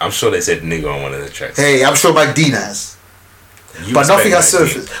 Okay, I'm sure they said nigga on one of the tracks. Hey, I'm sure Mike Dean has. But nothing has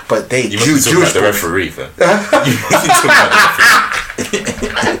surfaced. But they You must be talking about the referee, fam. You must be talking about the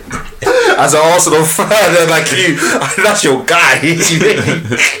referee. As an Arsenal fan, like you, that's your guy.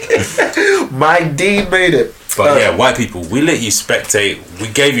 Mike Dean made it. But yeah, white people, we let you spectate. We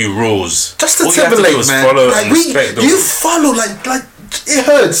gave you rules. Just the All you have to do Timberlake, is man. follow Like and respect the you rules. follow like it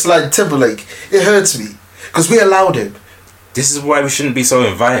hurts. Like Timberlake, it hurts me because we allowed him. This is why we shouldn't be so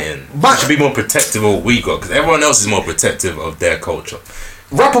inviting. We But- should be more protective of what we got, because everyone else is more protective of their culture.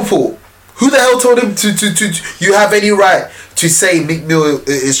 Rappaport, who the hell told him to you have any right to say Meek Mill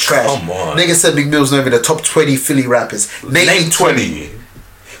is trash? Come on. Nigga said Meek Mill's not even the top 20 Philly rappers. Name me 20. 20.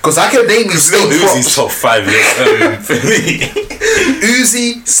 Because I can name you State Uzi's Prop. top 5 years.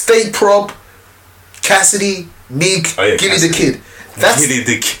 Uzi, State Prop, Cassidy, Meek, Oh, yeah, Gilly Cassidy. the Kid. That's Gilly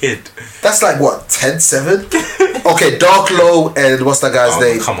the Kid. That's like what, 10-7? Okay, Dark Low and what's that guy's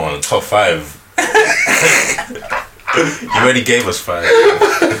name? Come on, top 5. You already gave us 5.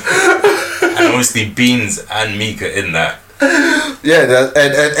 And obviously Beans and Meek are in that. Yeah,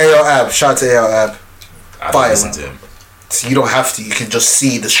 and AR Ab. Shout out to AR Ab. I don't Fire, listen man. to him. So you don't have to. You can just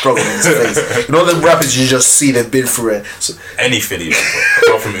see the struggle in his face. You know them rappers you just see they've been through it. So, Any Philly rapper,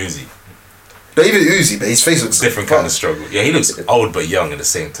 apart from Uzi. not even Uzi, but his face looks Different kind of struggle. Yeah, he looks old but young at the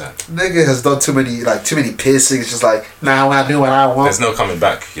same time. Nigga has done too many piercings. Just like now I do what I want. There's no coming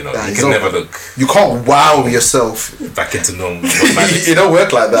back, you know. Nah, You he's can over. never look You can't wow yourself. back into normal It normality. don't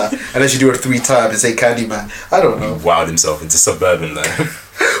work like that unless you do it 3 times and say Candyman. I don't know. Wowed himself into suburban life.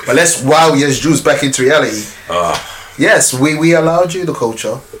 But let's wow YesJulz back into reality. Yes, we allowed you the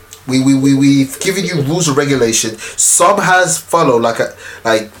culture. We've given you rules and regulation. Some has followed, like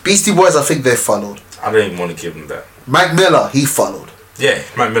Beastie Boys. I think they followed. I don't even want to give him that. Mac Miller, he followed. Yeah,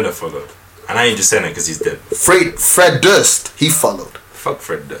 Mac Miller followed. And I ain't just saying it because he's dead. Fred Durst, he followed. Fuck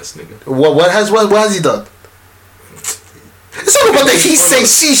Fred Durst, nigga. What has he done? It's all about the he say,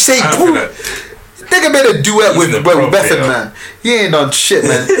 she say, I boo. feel like Nigga made a duet with inappropriate. Method Man. He ain't done shit,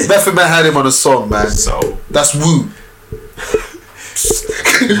 man. Method Man had him on a song, man. So That's woo.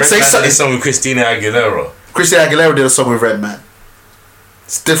 Say Redman did something. a song with Christina Aguilera. Christina Aguilera did a song with Redman.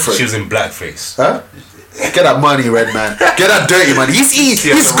 It's different. She was in blackface. Huh? Get that money, Redman. Get that dirty money. He's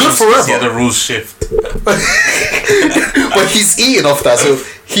eating. He's good Yeah, forever. the rules shift. But he's eating off that, so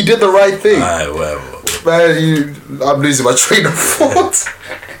he did the right thing. Alright, whatever. Man, I'm losing my train of thought.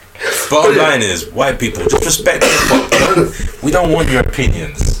 Bottom line is, white people, just respect hip hop. We don't want your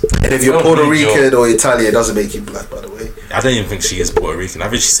opinions. And if you're Puerto Rican or Italian, it doesn't make you black, by the way. I don't even think she is Puerto Rican. I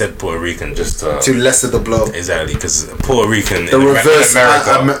think she said Puerto Rican just To lessen the blow. exactly, because Puerto Rican The in reverse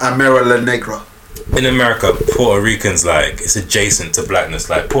America. Amera La Negra. in America, Puerto Ricans like it's adjacent to blackness.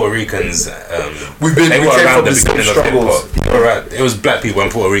 Like Puerto Ricans, we they came were from around the the same beginning of hip hop. struggles. It was black people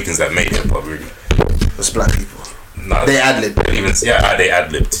and Puerto Ricans that made hip hop. Really, It's black people. no, They ad-libbed. they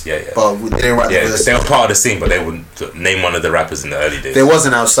ad libbed. Yeah. But they didn't write the Yeah, verse. they were part of the scene, but they wouldn't name one of the rappers in the early days. They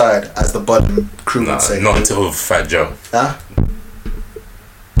wasn't outside, as the Bud crew Nah, would say. not until Fat Joe. Huh?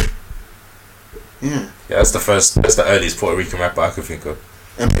 Yeah. Yeah, that's the earliest Puerto Rican rapper I could think of.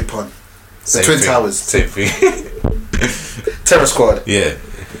 MP Pun. The Same Twin thing. Towers. Same thing. Terror Squad. Yeah.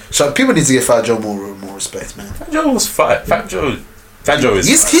 So people need to give Fat Joe more respect, man. Fat Joe was fine. Fat Joe is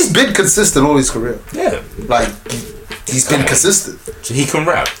He's been consistent all his career. yeah. Like he's been consistent. He can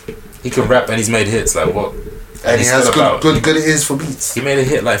rap. He can rap and he's made hits like what? And he he's has still about. good ears for beats. He made a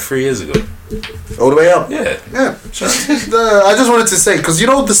hit like 3 years ago. All the way up. Yeah. Yeah. I just wanted to say, because you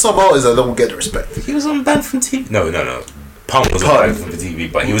know, there's some artists that don't get the respect. He was on Band from TV. No. Punk was on Band from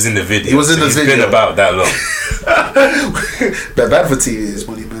TV, but he was in the video. He was in the he's video. been about that long. But Bad for TV is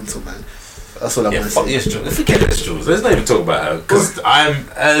monumental, man. That's all I'm Yeah, gonna fuck say. YesJulz. Forget YesJulz. Let's not even talk about her. Because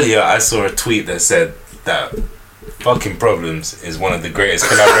earlier I saw a tweet that said that Fucking Problems is one of the greatest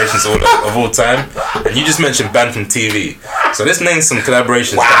collaborations of all time. And you just mentioned Band from TV. So let's name some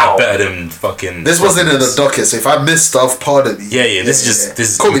collaborations that are better than fucking This wasn't in the docket, so if I missed stuff, pardon me. Yeah, this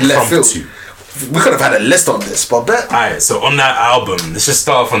is Call me left field. impromptu. We could have had a list on this, but bet. Alright, so on that album, let's just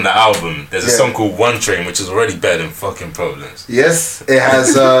start off on the album. There's a Yeah. song called One Train, which is already better than Fucking Problems. Yes, it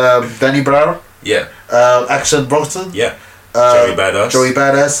has Danny Brown, Yeah, Action Bronson, yeah. Joey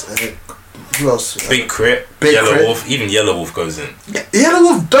Badass. Who else? Big Crit, Big Yellow Crit. Wolf. Even Yellow Wolf goes in. Yellow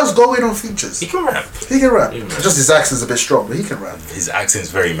Wolf does go in on features. He can rap. He can rap. He can rap. Just his accent's a bit strong, but he can rap. His accent's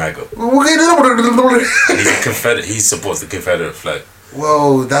very MAGA. Well, And he's a Confederate. He supports the Confederate flag.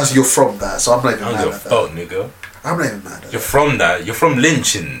 you're from that, so I'm not even I don't mad give a at that. fuck, nigga. I'm not even mad at that. You're from that. You're from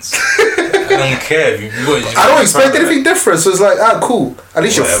lynchings. I don't care. I don't expect anything different, so it's like, cool. At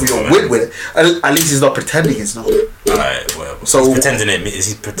least Whatever, you're man. with it. At least he's not pretending he's not. Alright, whatever. So- He's pretending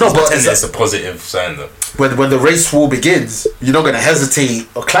it's a positive sign though. When the race war begins, you're not gonna hesitate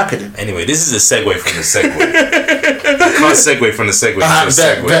or clapping him. Anyway, this is a segue from the segue. You can't segue from the segue to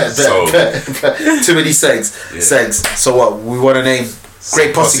the segue. Too many segs. Yeah. Segs. So what? We want to name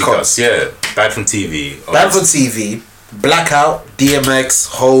great posse cuts. Yeah, Bad from TV. Bad for TV, Blackout, DMX,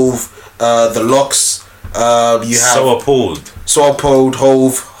 Hove, The Locks. You have So appalled.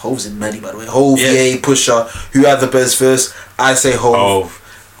 Hove's in many, by the way. Hove, Yeah. Ye, Pusha. Who had the best verse? I say Hove. Oh,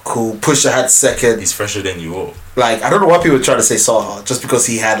 Cool. Pusha had second. he's fresher than you all. Like, I don't know why people are trying to say Saha, just because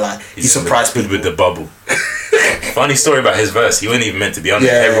he had he surprised good people. with the bubble. Funny story about his verse. He wasn't even meant to be on it.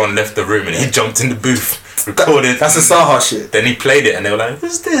 Yeah. Everyone left the room and he jumped in the booth, recorded. That's a Saha shit. Then he played it and they were like,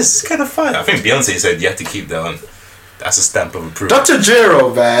 "What's this? It's kind of fire." I think Beyonce said you have to keep that on. That's a stamp of approval. Dr.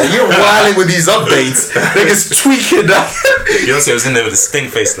 Jero, man, you're wilding with these updates. Niggas tweaking that. Beyonce was in there with a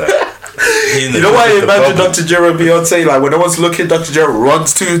stink face like. You know why I imagine Dr. Jero and Beyonce, like when no one's looking, Dr. Jero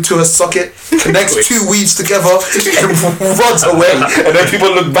runs to her socket, connects two weeds together, and runs away, and then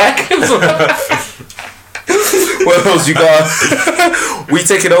people look back. What else you got? We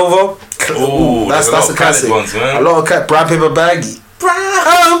Take It Over. Ooh, that's a classic. Ones, man. A lot of Brown Paper Baggy.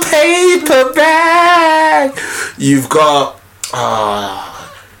 Brown Paper Bag. You've got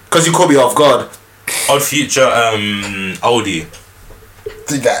Cause You Caught Me Off Guard. Odd Future, Oldie.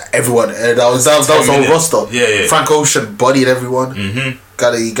 That everyone, and that was the whole roster. Yeah. Frank Ocean bodied everyone. Mm-hmm.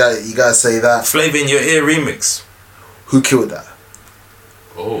 You gotta say that. Flavor in Your Ear remix. Who killed that?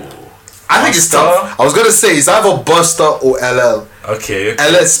 Oh, I think it's tough. I was gonna say it's either Busta or LL. Okay.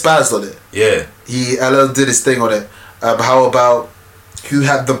 LL spazzed on it. Yeah. LL did his thing on it. How about who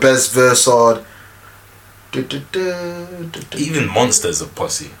had the best verse on? Even Monsters of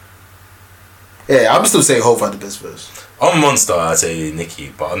Posse. Yeah, I'm still saying Hov had the best verse. On Monster, I'd say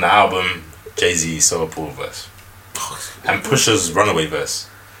Nicki, but on the album, Jay-Z So Appalled verse. And Pusha's Runaway verse.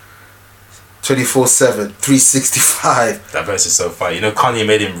 24/7, 365. That verse is so funny. You know, Kanye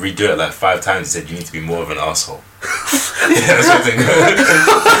made him redo it like 5 times. He said, "You need to be more of an asshole." Yeah, that's what I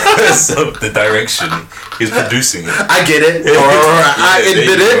think. So the direction he's producing it. I get it. Alright, I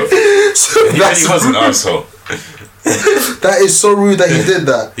admit it. So He really was an asshole. That is so rude that he did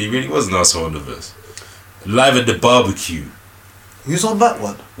that. He really was an asshole on the verse. Live at the Barbecue. Who's on that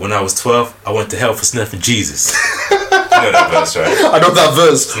one? When I was 12, I went to hell for snuffing Jesus. You know that verse, right? I know that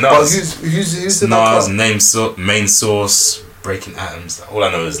verse. Nas. But who's in that Nas, part? main source, Breaking Atoms. All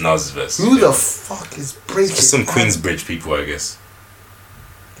I know is Nas's verse. Who the fuck is breaking? Just some Atoms? Queensbridge people, I guess.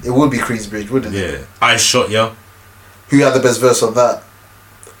 It would be Queensbridge, wouldn't it? Yeah. I Shot Ya. Who had the best verse on that?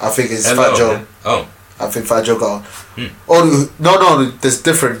 I think it's Hello, Fat Joe. man. Oh. I think Fat Joe got. Oh no, there's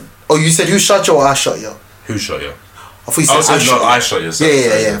different. Oh, you said who shot you or I shot you? Who shot you? I thought you said I shot you.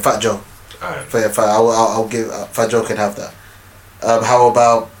 Yeah. Fat Joe. Alright. I'll give Fat Joe can have that. How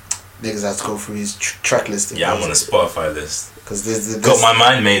about niggas have to go through his track list? Yeah, I'm on a Spotify list. Because there's got my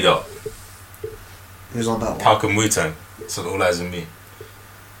mind made up. Who's on that one? How come Wu-Tang? So All Eyes on Me.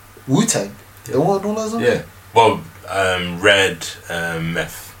 Wu-Tang? Yeah. The one All Eyes on Me? Yeah. Well, Red,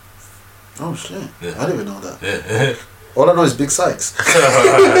 Meth. Oh shit! Yeah. I didn't even know that. Yeah. All I know is Big Sykes.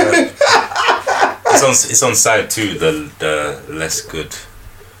 It's on side 2, the less good.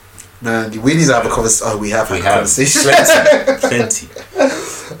 Man, we need to have a conversation. Oh, we have a conversation. Plenty.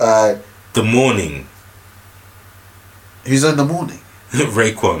 The Morning. Who's on The Morning?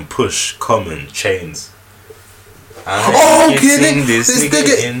 Raekwon, Push, Common, Chainz. Oh, this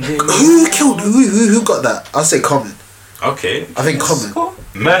nigga. Who got that? I'll say Common. Okay. I think Common.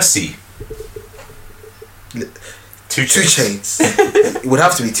 Mercy. 2 Chainz. It would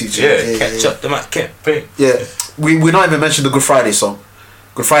have to be 2 Chainz. Yeah, catch up the mic, campaign. Yeah, we're not even mentioning the Good Friday song.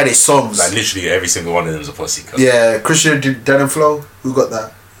 Good Friday songs. Like literally every single one of them is a posse cut. Yeah, Christian Denon Flow. Who got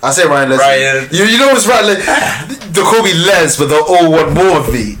that? I say Ryan Leslie. You know what's right? They call me Les, but they'll all want more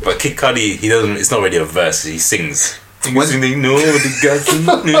of me. But Kid Cudi, he doesn't. It's not really a verse. He sings. When they know the guys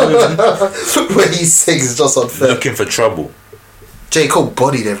when he sings, just unfair. Looking for trouble. J. Cole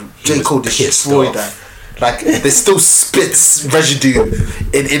bodied him. J. Cole destroyed that. Like there's still spits residue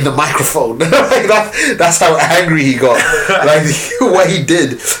in the microphone. Like that's how angry he got. Like what he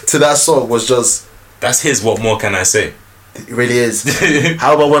did to that song was just. That's his. What more can I say? It really is.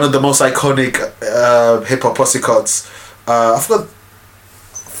 How about one of the most iconic hip hop posse cuts? I forgot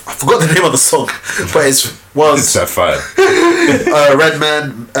the name of the song, but it's that fire.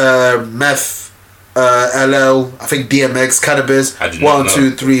 Redman, Meth. LL, I think DMX, Cannabis. 1,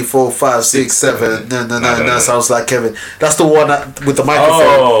 2, 3, 4, 5, 6, 7. No. Sounds like Kevin. That's the one with the microphone.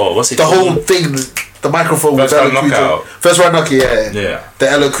 Oh, what's it the called? whole thing, the microphone First with Round Knockout. First Round Knockout, Yeah.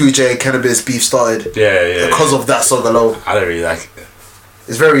 The LL Cool J and Cannabis beef started. Yeah. Because of that song alone. I don't really like it.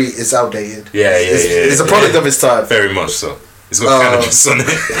 It's outdated. Yeah. It's a product of its time. Very much so. It's got cannabis on it.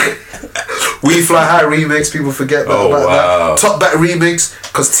 We Fly High remix, people forget about that. Top Back remix,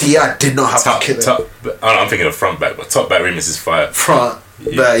 because T.I. did not have to kill it. I'm thinking of Front Back, but Top Back remix is fire. Front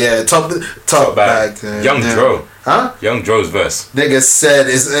Back, yeah. Top Back. Young Dro. Huh? Young Dro's verse. Nigga said,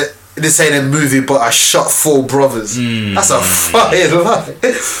 this ain't a movie, but I shot 4 brothers. That's a fucking lie.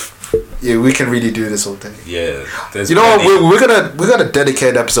 Yeah, we can really do this all day. Yeah, you know what? We're gonna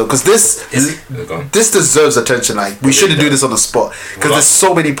dedicate an episode because this deserves attention. Like we shouldn't do this on the spot because there's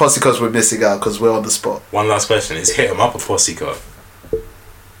so many posse cuts we're missing out because we're on the spot. One last question: is Hit 'Em Up a posse cut?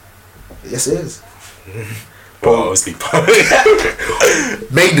 Yes, it is. Well, obviously,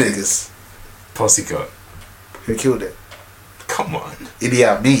 Made niggas posse cut. Who killed it? Come on. Idi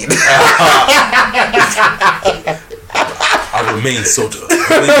Amin. I remain soldier.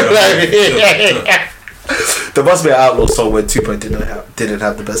 There must be an Outlaw song where Tupac didn't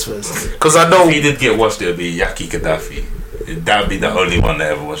have the best verse. Because I know if he did get watched, it would be Yaki Gaddafi. That would be the only one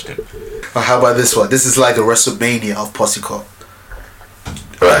that ever watched him. How about this one? This is like the WrestleMania of posse cut.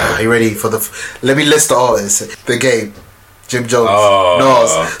 Are you ready for the? Let me list the artists. The Game, Jim Jones,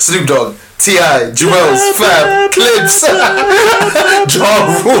 Nas, Snoop Dogg, T.I., Jewels, Fab, Clips,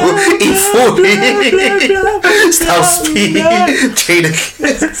 John Rule, E40, Styles P, Jada.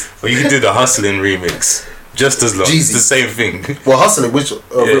 Or you can do the Hustling remix. Just as long. Jeezy. It's the same thing. Well, Hustling, which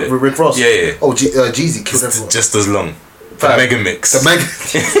Rick Ross. Yeah. Oh, Jeezy killed everyone. Just as long. The Mega Mix.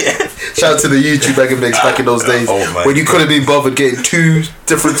 Shout out to the YouTube Mega Mix back in those days when you couldn't be bothered getting 2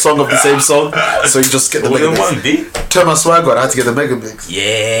 different songs of the same song, so you just get the Mega Mix. One, B? Turn my swag on. I had to get the Mega Mix.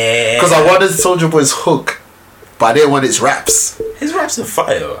 Yeah. Because I wanted Soulja Boy's hook, but I didn't want its raps. His raps are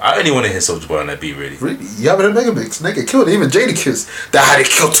fire. I only want to hear Soulja Boy on that beat, really. Really? You haven't heard Mega Mix? Nigga killed it. Even Jada kills. That had to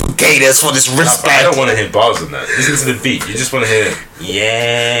kill 2 gators for this wristband. I don't want to hear bars on that. Listen to the beat. You just want to hear,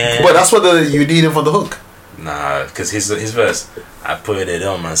 yeah. But that's what you need him for the hook. Nah, because his verse, I put it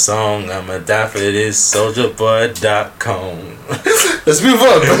on my song, I'ma die for this, souljaboy.com. Let's move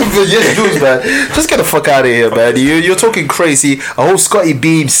on. YesJulz, man. Just get the fuck out of here, man. You're talking crazy. A whole Scotty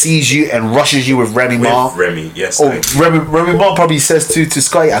Beam sees you and rushes you with Remy Ma. Remy, yes. Remy Ma probably says to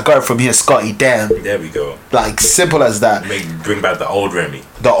Scotty, I got it from here, Scotty, damn. There we go. Like, simple as that. Bring back the old Remy.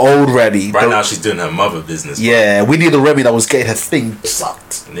 The old Remy. Right now she's doing her mother business. Yeah, we need a Remy that was getting her thing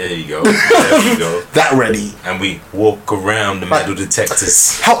sucked. There you go. There we go. That Remy. And we walk around the metal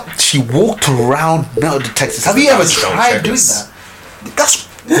detectors. How she walked around metal detectors. Have you ever tried doing that? That's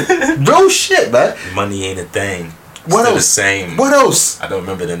real shit, man. Money ain't a thing. What Still else? the same. What else? I don't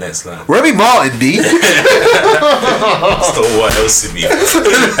remember the next line. Remy Martin, B. Still what else in me? You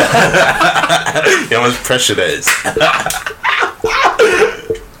know how much pressure that is.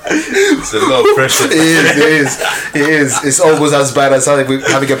 It's a lot of pressure. It is. It's almost as bad as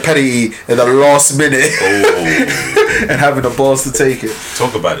having a penalty in the last minute and having the balls to take it.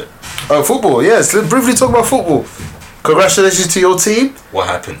 Talk about it. Football, yes. Let's briefly talk about football. Congratulations to your team. What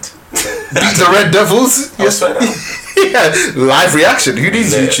happened? Beat the Red Devils. Yes. Yeah. Live reaction. Who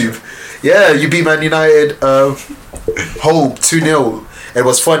needs YouTube? Yeah, you beat Man United home 2-0. It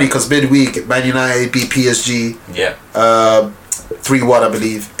was funny because midweek Man United beat PSG. Yeah. 3-1, I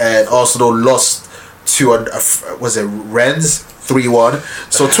believe, and Arsenal lost to was it Rennes 3-1.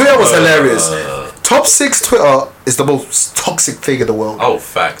 So Twitter was hilarious. Top 6 Twitter is the most toxic thing in the world. Oh,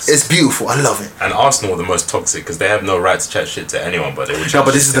 facts. It's beautiful. I love it. And Arsenal are the most toxic because they have no right to chat shit to anyone, but they will. No,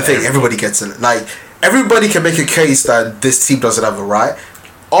 but this is the thing. Everybody gets it. Like everybody can make a case that this team doesn't have a right.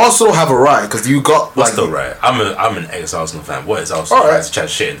 Arsenal have a right because you got What's like the right? I'm an ex-Arsenal fan. What is Arsenal right to chat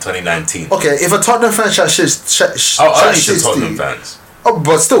shit in 2019? Okay, if a Tottenham fan chat shit, only to Tottenham fans. Oh,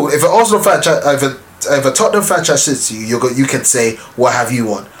 but still, if an Arsenal fan chat, if a Tottenham fan chat shit to you, you can say, "What have you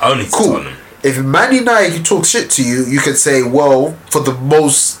won?" Only to Tottenham. If Man United talk shit to you, you can say, "Well, for the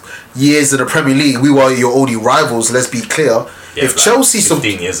most years in the Premier League, we were your only rivals." Let's be clear. Yeah, if Chelsea,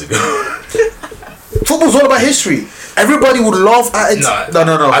 15 years ago, football's all about history. Everybody would laugh at it.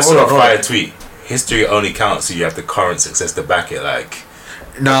 No. I saw a fire tweet. History only counts if you have the current success to back it. Like,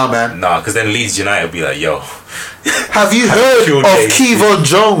 nah, man. Nah, because then Leeds United will be like, yo. Have you heard of Kevon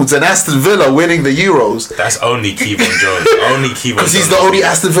Jones and Aston Villa winning the Euros? That's only Kevon Jones. Only Kevon Jones. Because he's the only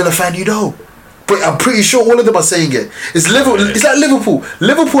Aston Villa fan you know. But I'm pretty sure all of them are saying it. It's Liverpool. Yeah. It's like Liverpool.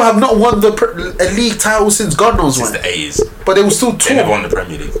 Liverpool have not won the a league title since God knows when. Since the 80s. But they will still talk. They never won the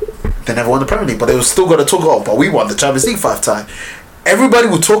Premier League. They never won the Premier League, but they were still going to talk about. But we won the Champions League 5 times. Everybody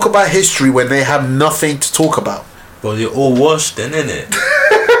will talk about history when they have nothing to talk about. Well, you're all washed then, innit?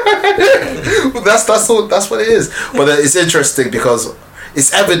 That's what it is. But it's interesting because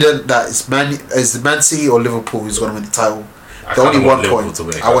it's evident that it's Man City or Liverpool who's going to win the title. The only 1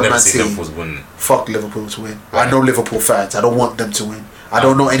 point. I want Man City. Fuck Liverpool to win. Right. I know Liverpool fans. I don't want them to win. I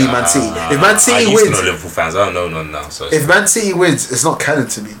don't know any Man City. If Man City wins, I used to know Liverpool fans. I don't know none now. So if Man City wins, it's not canon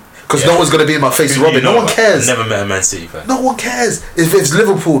to me. Because no one's going to be in my face rubbing. No one cares. I never met a Man City fan. No one cares. If it's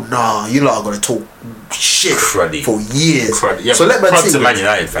Liverpool, nah, you lot are going to talk shit Cruddy. For years. Cruddy. Yeah, so let Man City. To Man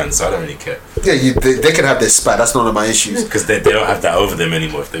United fans, so I don't really care. Yeah, they can have their spat. That's none of my issues. Because they don't have that over them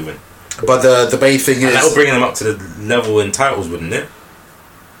anymore if they win. But the main thing is, that will bring them up to the level in titles, wouldn't it?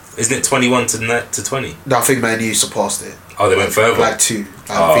 Isn't it 21 to 20? No, I think Man U surpassed it. Oh, they went further? Like 2.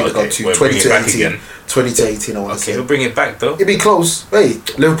 I think they got 2. 20 to 18. 20 to 18, I want to say. Okay, we'll bring it back though. It'd be close. Hey,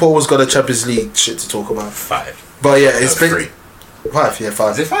 Liverpool was got a Champions League shit to talk about. 5. But yeah, it's been 3. 5, yeah,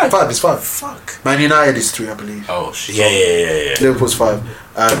 5. Is it 5? 5 is 5. Fuck. Man United is 3, I believe. Oh shit. Yeah. Liverpool's 5.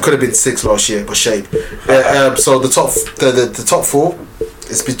 Could have been 6 last year, but shape. So the top 4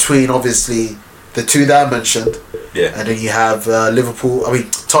 is between obviously the 2 that I mentioned. Yeah. And then you have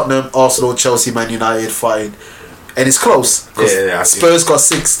Tottenham, Arsenal, Chelsea, Man United fighting. And it's close. Yeah. Spurs got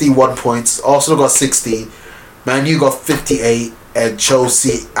 61 points. Arsenal got 60. Man U got 58. And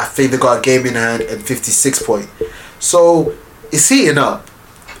Chelsea, I think they got a game in hand and 56 points. So it's heating up.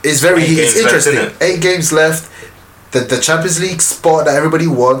 It's very heating. It's interesting. Left, 8 games left. The Champions League spot that everybody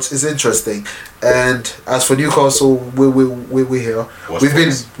wants is interesting. And as for Newcastle, we're here.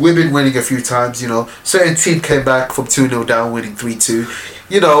 We've been winning a few times. You know, certain team came back from 2-0 down, winning 3-2.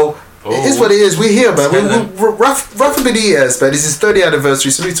 You know. It is what it is. We're here, man. Rafa Benitez, man. This is his 30th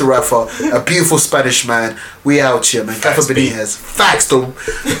anniversary. Salute to Rafa, a beautiful Spanish man. We out here, man. Rafa Benitez. Facts, though.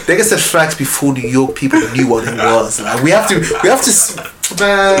 They said facts before New York people knew what it was. Like, we have to.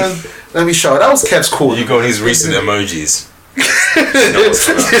 Man, let me show. That was Kev's call. You got his recent emojis.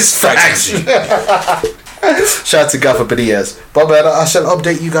 It's facts. Shout out to Rafa Benitez. But man, I shall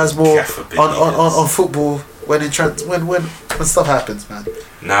update you guys more on football when stuff happens, man.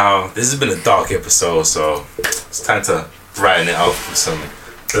 Now, this has been a dark episode, so it's time to brighten it up with some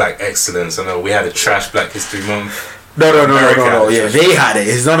black excellence. I know we had a trash Black History Month. No. Yeah, they had it.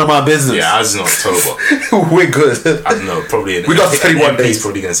 It's none of my business. Yeah, ours is in October. We're good. I don't know, probably we got 31 days. He's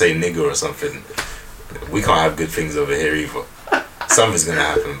probably going to say nigger or something. We can't have good things over here either. Something's going to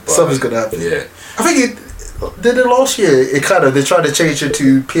happen. Something's going to happen. Yeah. I think did it last year. They tried to change it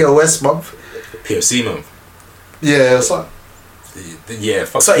to POS month. POC month. Yeah, it's like. Yeah,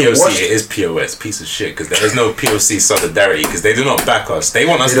 fuck POC. It is POS, piece of shit. Because there is no POC solidarity. Because they do not back us. They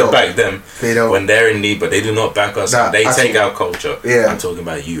want us to back them when they're in need, but they do not back us. They take our culture. Yeah, I'm talking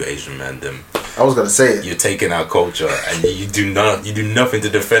about you, Asian man. Them. I was gonna say it. You're taking our culture, and you do nothing to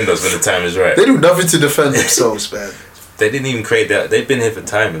defend us when the time is right. They do nothing to defend themselves, man. They didn't even create that. They've been here for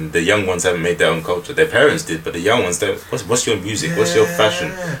time, and the young ones haven't made their own culture. Their parents did, but the young ones don't. What's your music? What's your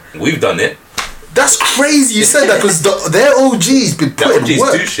fashion? We've done it. That's crazy. You said that because their OGs been putting OGs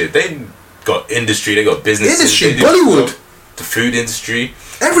work. do shit. They got industry. They got businesses. Industry, they do Bollywood, the food industry,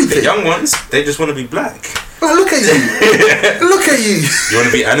 everything. The young ones, they just want to be black. Oh, look at you! Look at you! You want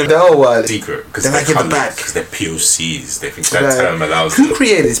to be animated? They're all wild. Secret because They're like in the back. Because they're POCs. They think that term allows. Who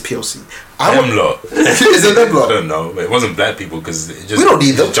created this POC? Them lot. Is it them lot? I don't know. It wasn't black people because it just we don't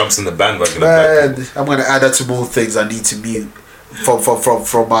need them. Jumps in the bandwagon. Man, I'm gonna add that to more things I need to mute from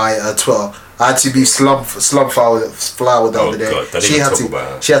my Twitter. I had to be slum flower the other day. God, she had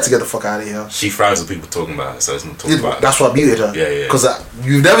to get the fuck out of here. She frowns with people talking about her, so it's not talking about her. That's why I muted her. Yeah. Because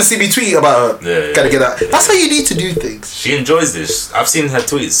you've never seen me tweet about her. Yeah. Gotta get out. That's how you need to do things. She enjoys this. I've seen her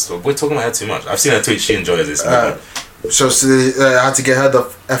tweets. We're talking about her too much. I've seen her tweets. She enjoys this. So I had to get her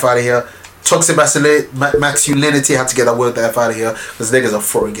the F out of here. Toxic masculinity, had to get that word the F out of here. Because niggas are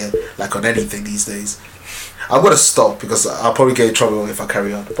for again, like on anything these days. I'm gonna stop because I'll probably get in trouble if I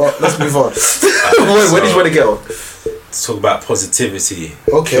carry on. But let's move on. Where do you want to go? Let's talk about positivity,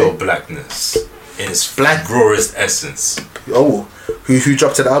 pure blackness in its rawest essence. Oh, who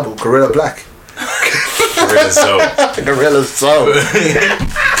dropped an album? Gorilla Black. Gorilla Soul. Gorilla Soul.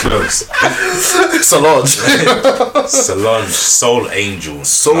 Close. Solange. Soul Angel.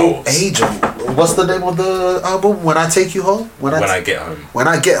 Soul Angel. What's the name of the album? When I Take You Home? When I Get Home. When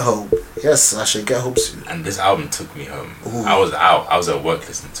I Get Home. Yes, I should get home soon. And this album took me home. Ooh. I was out. I was at work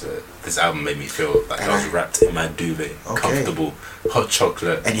listening to it. This album made me feel like I was wrapped in my duvet, comfortable, hot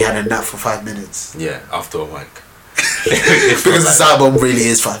chocolate. And you had a nap for 5 minutes. Yeah, after a wank. Because this album really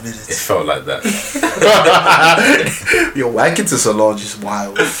is 5 minutes. It felt like that. Yo, wanking to Solange is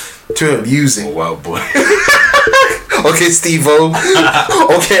wild. Too amusing. Oh, wild boy. Okay, Steve-O.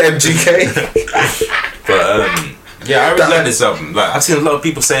 Okay, MGK. But yeah, I really like this album. Like, I've seen a lot of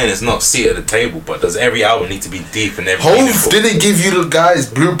people saying it's not seat at the table, but does every album need to be deep and every Hove didn't give you the guys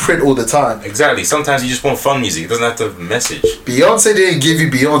blueprint all the time. Exactly. Sometimes you just want fun music. It doesn't have to have a message. Beyonce didn't give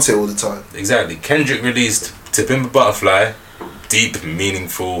you Beyonce all the time. Exactly. Kendrick released To Pimp a Butterfly, deep,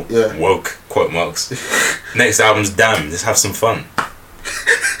 meaningful, woke, quote marks. Next album's Damn, let's have some fun.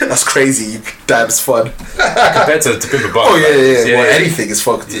 That's crazy. Damn's fun. Compared to Pimp a Butterfly. Oh yeah. Well, anything is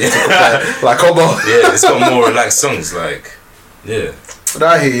fun. Like, come on. Yeah, it's got more relaxed songs. Like, yeah. But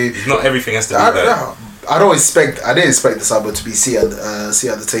I hear you. Not everything has to be that. I didn't expect this album to be see at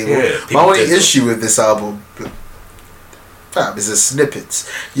the table. Yeah, my only issue with this album, is the snippets.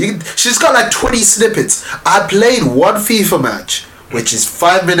 She's got like 20 snippets. I played one FIFA match, which is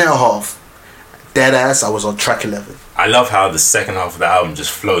 5 minutes and a half. Dead ass. I was on track 11. I love how the second half of the album just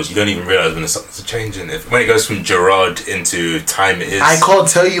flows. You don't even realize when the songs are changing. When it goes from Gerard into Time It Is. I can't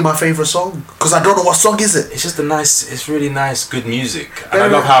tell you my favourite song because I don't know what song is it. It's just it's really nice, good music. And I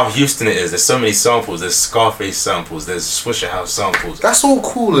love how Houston it is. There's so many samples. There's Scarface samples. There's Swisher House samples. That's all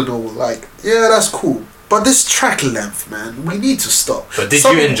cool and all. Like, yeah, that's cool. But this track length, man, we need to stop. But did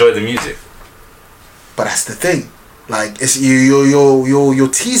you enjoy the music? But that's the thing. Like, it's you're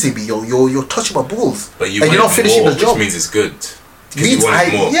teasing me. You're touching my balls. But you're not finishing the job. Which means it's good. Means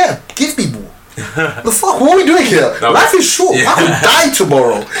more. Yeah, give me more. The fuck? What are we doing here? No, life is short. Yeah. I could die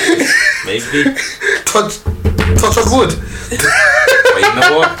tomorrow. Maybe. touch on wood. But you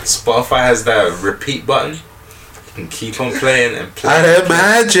know what? Spotify has that repeat button. You can keep on playing and playing. I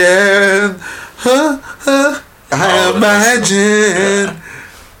imagine. I imagine.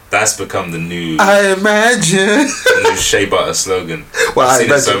 That's become the new. I imagine. The new Shea Butter slogan. Well, I've seen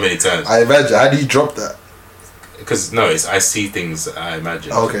it so many times. I imagine. How do you drop that? Because it's I see things I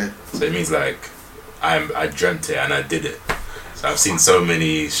imagine. Okay. So it means like I dreamt it and I did it. So I've seen so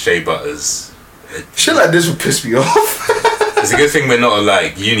many Shea Butters. Shit like this would piss me off. It's a good thing we're not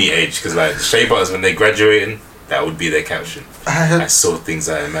like uni age, because like Shea Butters when they're graduating, that would be their caption. I saw things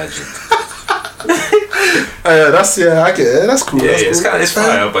I imagined. I get it. That's cool. Yeah, that's cool. It's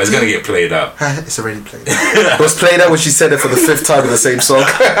fire, but it's gonna get played out. It's already played out. It was played out when she said it for the 5th time in the same song.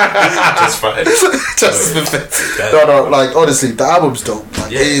 Just fine. Just the 5th. No, like honestly, the album's dope.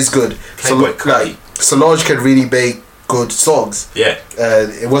 Like, it is good. So like, Solange can really make good songs. Yeah.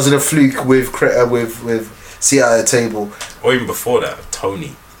 It wasn't a fluke with Seat at the Table. Or even before that,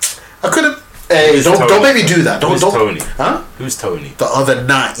 Tony. I could have. Hey, don't make me do that. Who's Tony? Huh? Who's Tony? The other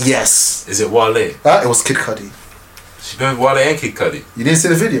night, yes. Is it Wale? It was Kid Cudi. She been with Wale and Kid Cudi. You didn't see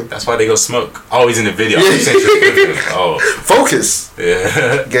the video? That's why they go smoke. Oh, he's in the video. Yeah. Oh. Focus.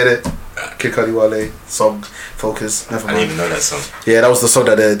 Yeah. Get it? Kid Cudi Wale song, Focus. Never mind. I didn't even know that song. Yeah, that was the song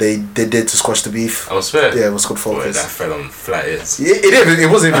that they did to squash the beef. I was fair. Yeah, it was called Boy, Focus. that fell on flat ears. It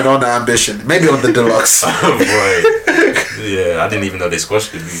wasn't even on the Ambition. Maybe on the Deluxe. Oh boy. Yeah, I didn't even know they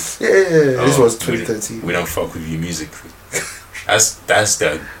squashed the beef. Yeah. This was 2013. We don't fuck with you musically. That's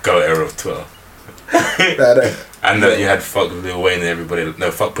the go era of Twitter. And that you had fuck with Lil Wayne and everybody. No,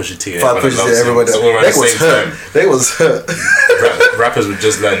 fuck Pusha T and Fuck Pusha T, everybody. It's all around the same time. They was hurt. Rappers were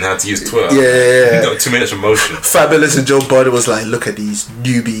just learning how to use Twitter. Yeah. Got 2 minutes of motion. Fabulous and Joe Budden was like, look at these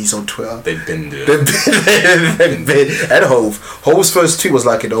newbies on Twitter. They've been doing. They've been. And Hove's first tweet was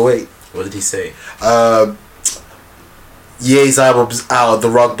like in 08. What did he say? Ye's album's out. The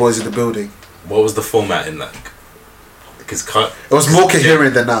Rock Boys in the building. What was the format in like? Because it was more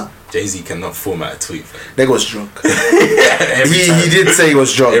coherent than now. Jay-Z cannot format a tweet. Nigga was drunk. He did say he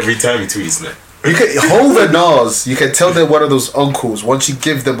was drunk. Every time he tweets, like. Hove and Nas, you can tell they're one of those uncles. Once you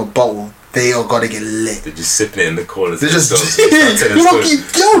give them a bottle, they are gonna get lit. They're just sipping it in the corners. They're just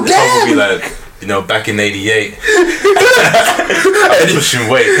yo, damn. Be like, back in '88, pushing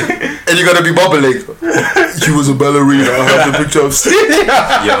weight, and you're gonna be bubbling. You was a ballerina. I have the picture of.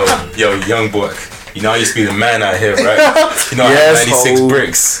 yo, young boy. You know I used to be the man out here, right? You know I had 96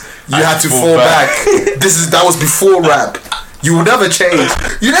 bricks. You had to fall back. That was before rap. You will never change.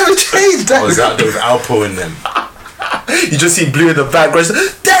 You never change that. I was out there with Alpo in them. You just see Blue in the background.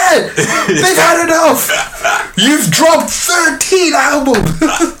 Dad, they've had enough. You've dropped 13 albums.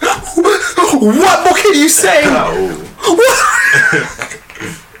 What more can you say?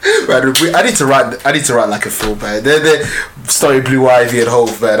 I need to write like a film, man. They're starring Blue Ivy and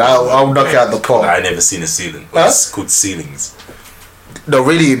Hove, man. I'll knock out the pot. I never seen a ceiling. It's called Ceilings. No,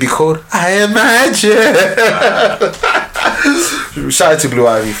 really, it'd be called I Imagine. Shout out to Blue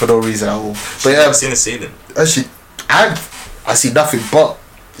Ivy for no reason at all. But I've seen a ceiling. Actually, I see nothing but.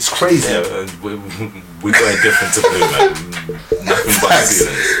 It's crazy. Yeah, we got a different to Blue, man. Nothing but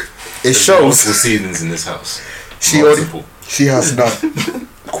ceilings. It shows multiple ceilings in this house. She has none.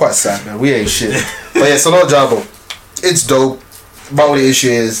 Quite sad, man. We ain't shit. But yeah, Solange album. It's dope. My only issue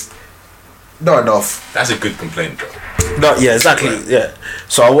is not enough. That's a good complaint, bro. Yeah, exactly. Right. Yeah.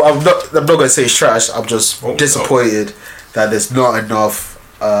 So I'm not gonna say it's trash. I'm just disappointed that there's not enough.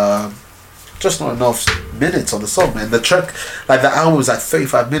 Just not enough minutes on the song, man. The track, like the album, is like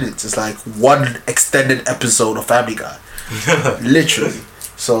 35 minutes. It's like one extended episode of Family Guy, literally.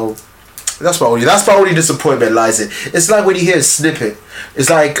 So that's my only disappointment lies in. It's like when you hear a snippet. It's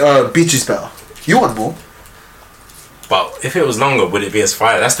like Beach is better. You want more? But if it was longer, would it be as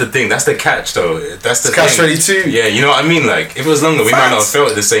fire? That's the thing. That's the catch, though. That's the catch 22. Yeah, you know what I mean. Like if it was longer, we might not have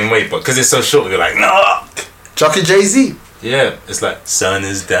felt it the same way. But because it's so short, we're like, no. Chuck and Jay-Z. Yeah, it's like sun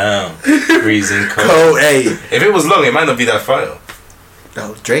is down, freezing cold. Hey. If it was long, it might not be that fire.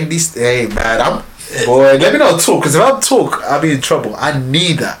 No, drink these. Hey man, boy. Let me not talk, because if I talk, I'll be in trouble. I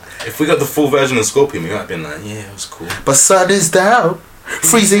need that. If we got the full version of Scorpion, we might have been like, yeah, it was cool. But sun is down,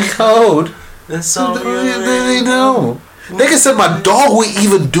 freezing cold. That's all you really know. Nigga said my dog would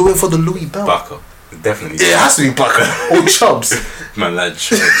even do it for the Louis belt. Bucker, definitely. Yeah, it has to be Bucker or Chubbs. Man, like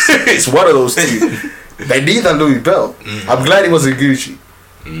Chubbs. It's one of those two. They need that Louis belt. I'm glad it wasn't Gucci.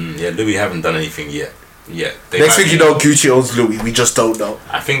 Yeah, Louis haven't done anything yet. Next thing you know, Gucci owns Louis. We just don't know.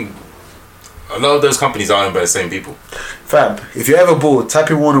 I think a lot of those companies are owned by the same people. Fam, if you're ever bored, type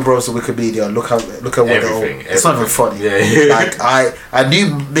in Warner Bros on Wikipedia. Look at what they own. It's not even funny. Yeah. Like I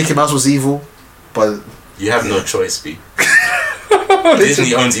knew Mickey Mouse was evil, but you have no choice, B.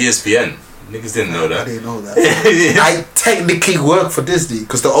 Disney owns ESPN. Niggas didn't know that. I didn't know that. I technically work for Disney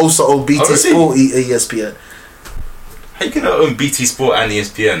because they also own BT Sport, ESPN. How you gonna own BT Sport and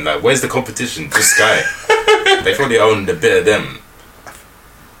ESPN? Like, where's the competition? Just Sky. They probably own a bit of them.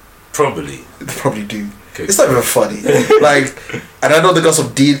 Probably. They probably do. It's not even funny. Like, and I know they got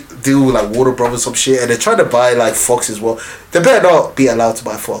some deal with like Warner Brothers, some shit, and they're trying to buy like Fox as well. They better not be allowed to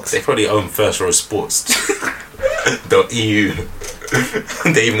buy Fox. They probably own First Row Sports. The EU.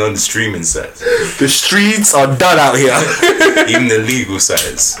 They even own the streaming sites. The streets are done out here. Even the legal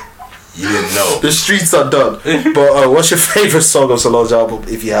sites. You didn't know. The streets are done. But what's your favourite song of Solange album,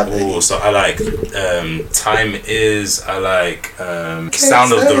 if you have any? So I like Time Is, I like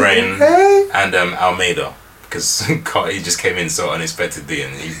Sound of the Rain, and Almeida. Because he just came in so unexpectedly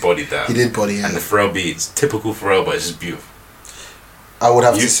and he bodied that. He did body it. And the Pharrell beats, typical Pharrell, but it's just beautiful. I would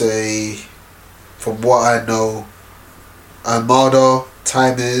have to say, from what I know, Armada,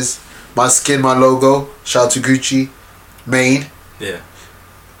 Time Is, My Skin, My Logo, shout out to Gucci, Maine. Yeah.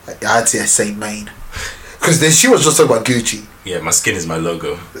 I had to say Maine. Because she was just talking about Gucci. Yeah, My Skin Is My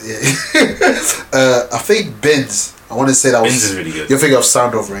Logo. Yeah. I think Benz. I want to say that Benz is really good. You're thinking of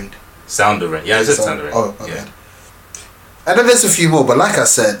Sound of Rain. Sound of Rain. Yeah, I said Sound of Rain. Oh, okay. Yeah. And then there's a few more, but like I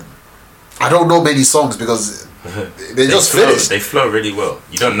said, I don't know many songs because they just finished. They flow really well.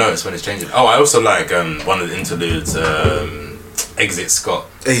 You don't notice when it's changing. Oh, I also like one of the interludes, Exit Scott.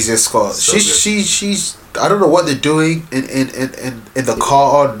 Exit Scott. So She's. I don't know what they're doing in the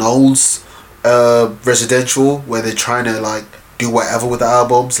Carter Knowles residential where they're trying to like do whatever with the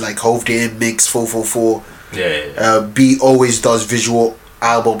albums, like Hove didn't mix 444. Yeah. B always does visual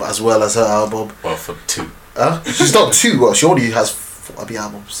album as well as her album. Well, for 2. She's not 2. Well, she only has 4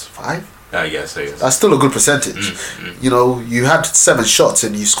 albums. 5. Yes. That's still a good percentage. You know, you had 7 shots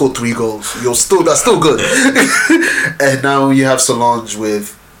and you scored 3 goals. That's still good. And now you have Solange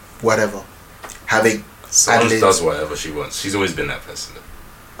with whatever, having. Solange does whatever she wants. She's always been that person.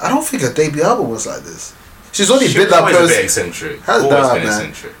 I don't think her debut album was like this. She's only been that person. Always a bit eccentric.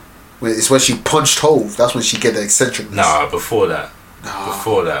 Eccentric. It's when she punched Hove. That's when she get the eccentricness. Nah, before that.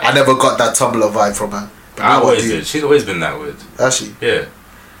 Before that. I never got that Tumblr vibe from her. But I always did. She's always been that weird. Has she? Yeah.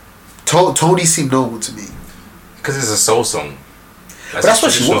 Tony seemed normal to me. Because it's a soul song. But that's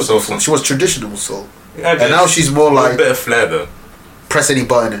what she was before. She was traditional soul. Yeah, and now she's more like... A bit of flair though. Press any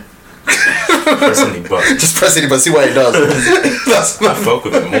button. Press any button. Just press any button, see what it does. I fuck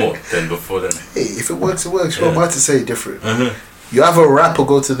with it more than before then. Hey, if it works, it works. What am I to say different? You have a rapper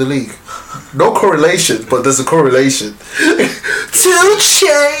go to the league. No correlation, but there's a correlation. 2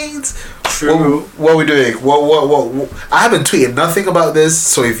 Chainz. True. What are we doing? What? I haven't tweeted nothing about this,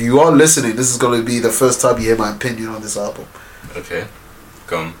 so if you are listening, this is going to be the first time you hear my opinion on this album. Okay.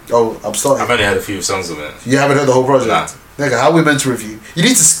 Go on. Oh, I'm starting. I've only had a few songs of it. You haven't heard the whole project? Nah. Nigga, how are we meant to review? You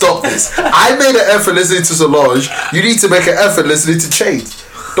need to stop this. I made an effort listening to Solange. You need to make an effort listening to Chainz.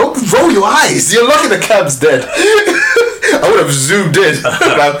 Don't roll your eyes. You're lucky the cam's dead. I would have zoomed in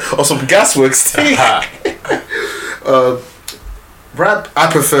on some gasworks thing. Rap, I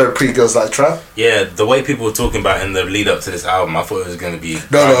prefer Pre-Girls Like Trap. Yeah, the way people were talking about in the lead up to this album, I thought it was going to be...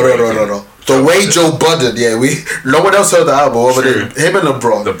 No. The way Joe Budden, no one else heard the album other than him and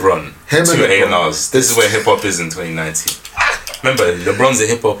LeBron. Him 2 and A&Rs. This is where hip hop is in 2019. Remember, LeBron's a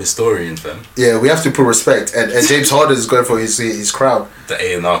hip hop historian, fam. Yeah, we have to put respect. And James Harden is going for his crown. The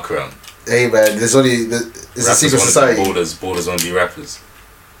A&R crown. Hey man, it's a secret society. Borders want to be rappers.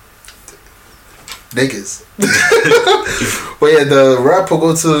 Niggas. But yeah, the rapper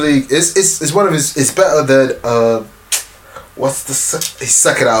go to the league. It's one of his. It's better than what's his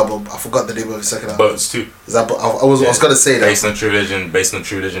second album? I forgot the name of his second album. Boats 2. Is that? I was gonna say that. Based on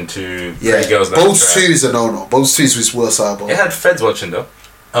True Religion 2. Yeah. Girls Like Boats 2 is a no. Boats 2 is his worst album. It had Feds watching though.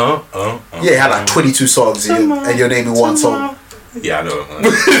 Yeah, it had like 22 songs and you're naming one song. Yeah, I know.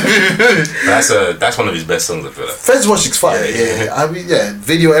 That's one of his best songs, I feel like. Feds Watching's fire. Yeah. I mean,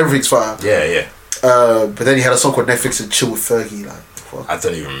 video, everything's fire. Yeah. But then he had a song called Netflix and Chill with Fergie. Like, fuck. I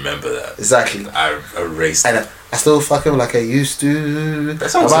don't even remember that. Exactly. I erased it. And I still fuck him like I used to. That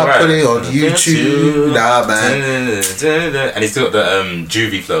sounds I might right. put it on YouTube. Nah, man. And he's still got the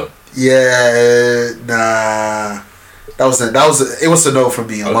juvie flow. Yeah, nah. It was a no from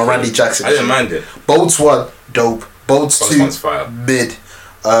me on my Randy Jackson. I didn't mind it. Boats 1, dope. Boats 2, fire. mid.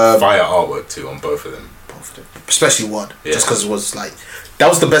 Fire artwork too on both of them. Especially 1. Yeah. Just because it was like, that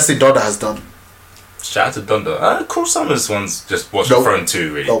was the best thing Donda has done. Shout out to Donda. Cruel Summer's one's just Watch the Throne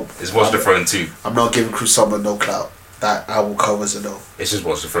 2, really. Nope. It's Watch the Throne 2. I'm not giving Cruel Summer no clout. That album covers a no. It's just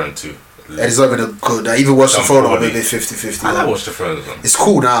Watch the Throne 2. And it's not even a good. I even Watch the Throne on maybe 50-50. I like Watch the Throne. It's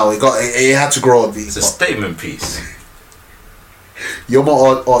cool now. It had to grow on me. It's a statement piece. You're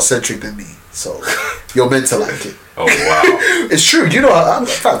more art-centric than me, so you're meant to like it. Oh wow! It's true. You know, I'm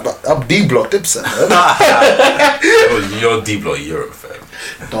D-Block Dipset. You're D-Block Europe,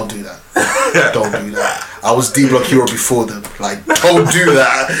 fam. Don't do that. Don't do that. I was D-Block Europe before them. Like, don't do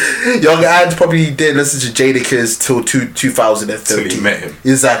that. Young Ad probably didn't listen to Jadakiss till 2013. Till you met him.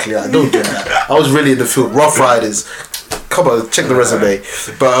 Exactly. Like, don't do that. I was really in the field. Rough Riders. Come on, check the resume.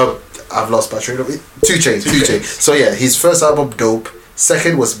 But I've lost my train of it. 2 Chainz. So yeah, his first album, dope.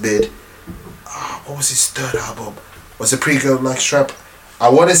 Second was mid. What was his third album? Was it Pre-Girls Like Trap? I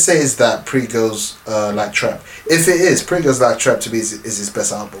want to say is that Pre-Girls Like Trap. If it is, Pre-Girls Like Trap to me is his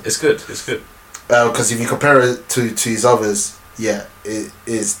best album. It's good. Because if you compare it to his others, yeah, it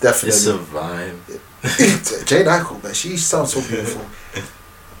is definitely. It's a vibe. Jane Ackle, man, she sounds so beautiful.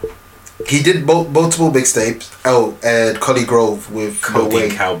 He did multiple mixtapes. Oh, and Collie Grove with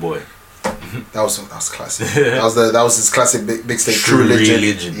Codeine Cowboy. That was classic. that was his classic mixtape. True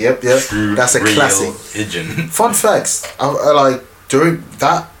Religion. Yep. That's a classic. Fun facts. I like during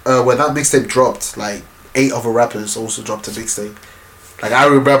that when that mixtape dropped, like 8 other rappers also dropped a mixtape. Like I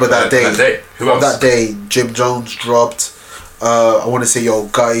remember that day. Who else? That day, Jim Jones dropped. I want to say Yo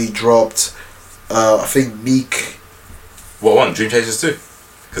Gotti dropped. I think Meek. What one? Dream Chasers 2?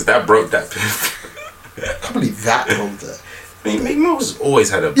 Because that broke that. I can't believe that broke that. Meek Mill's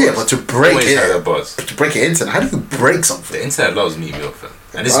always had a buzz. Yeah, but to break always it, had a buzz. to break it internet, how do you break something? The internet loves Meek Mill, fam.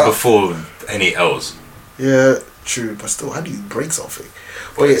 And this is before any L's. Yeah, true, but still, how do you break something?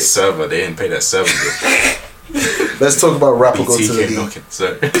 But yeah, server, they didn't pay that server bill. Let's talk about rapper go to the league. knocking,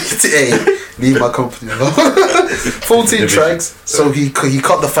 sorry. Hey, leave my company. 14 tracks, so he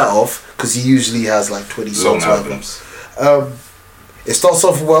cut the fat off because he usually has like 20 songs. albums. It starts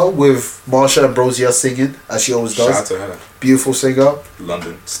off well with Marsha Ambrosia singing as she always does. Shout out to her. Beautiful singer.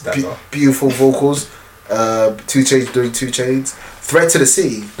 London, Stagger. Beautiful vocals. 2 Chainz doing 2 Chainz. Threat to the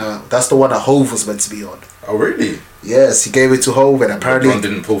City. Now that's the one that Hove was meant to be on. Oh really? Yes, he gave it to Hove, and apparently LeBron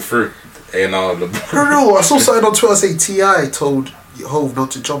didn't pull through. A&R LeBron. No, I saw something on Twitter saying T.I. told Hove not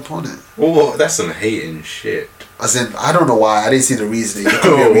to jump on it. Oh, that's some hating shit. As in, I don't know why. I didn't see the reasoning. It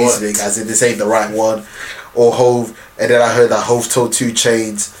could be a reasoning, as in this ain't the right one, or Hove. And then I heard that Hove told 2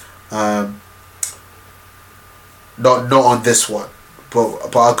 Chainz, not on this one,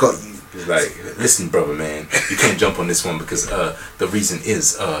 but I got you. He's like, listen, brother, man, you can't jump on this one because the reason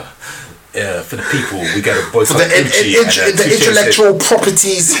is for the people we gotta boycott the intellectual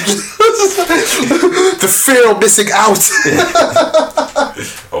properties, the fear of missing out.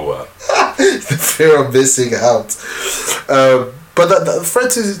 Oh wow. The fear of missing out. But the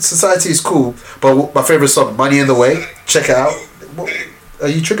Threat to Society is cool. But my favorite song, Money in the Way, check it out. Are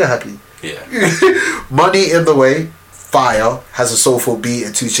you trigger happy? Yeah. Money in the Way, fire, has a soulful beat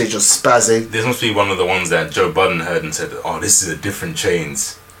and 2 Chainz just spazzing. This must be one of the ones that Joe Budden heard and said, "Oh, this is a different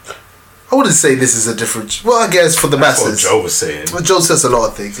Chainz." I wouldn't say this is a different. Well, I guess for the That's masses. what Joe was saying. Well, Joe says a lot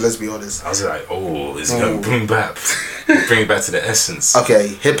of things. Let's be honest. I was like, "Oh, is he gonna bring back it back to the essence?" Okay,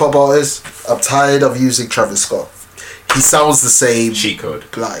 hip hop artist. I'm tired of using Travis Scott. He sounds the same. Cheat code.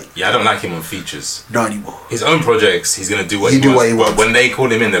 Like, yeah, I don't like him on features. not anymore. His own projects, he's gonna do what he wants. But when they call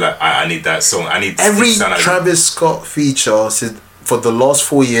him in, they're like, I need that song. I need every sound like Travis Scott feature for the last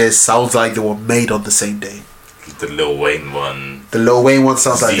 4 years sounds like they were made on the same day. the Lil Wayne one. The Lil Wayne one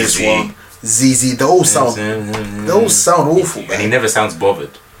sounds like this one. ZZ, they all sound awful, man. And he never sounds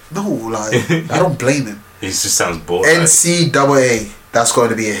bothered. No, like I don't blame him. He just sounds bored. NCAA, that's going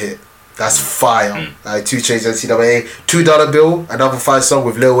to be a hit. That's fire. Like 2 Chainz, NCAA, $2 Bill, another 5 song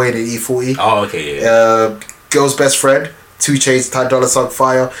with Lil Wayne and E40. Oh, okay, yeah. Girl's Best Friend, 2 Chainz, $10 song,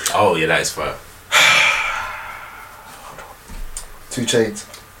 fire. Oh yeah, that is fire. 2 Chainz,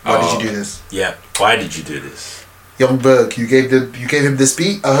 why did you do this? Yeah, why did you do this? Young Berg, you gave him this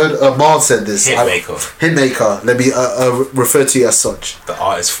beat. I heard Mal said this. Hitmaker. Let me refer to you as such. The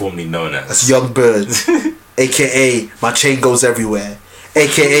artist formerly known as Young Bird, aka my chain goes everywhere,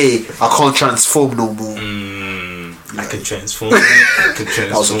 aka I can't transform no more. I can transform.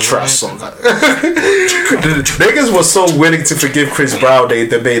 That was a trash song. Niggas were so willing to forgive Chris Brown. They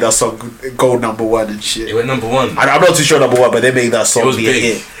made that song go #1 and shit. It went #1. I'm not too sure #1, but they made that song be a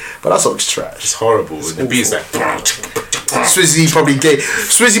hit. But that song's trash. It's horrible. The beat's like. Swizzy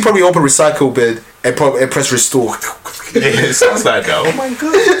probably opened recycle bin and press restore. Yeah, it sounds like that. Oh my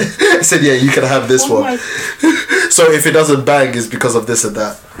god. He said, yeah, you can have this one. So if it doesn't bang, it's because of this and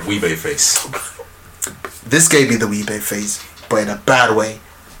that. Weebay face. This gave me the Weebay face, but in a bad way.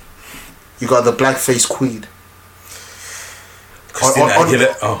 You got the blackface queen.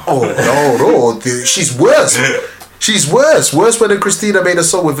 No, dude, she's worse. She's worse when Christina made a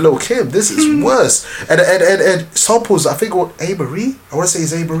song with Lil Kim. This is worse. And samples, I think, what, A. Marie? I want to say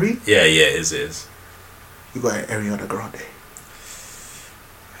it's A. Marie. Yeah, it is. You got Ariana Grande.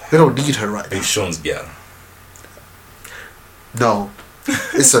 We don't need her right now. Big Sean's girl. No.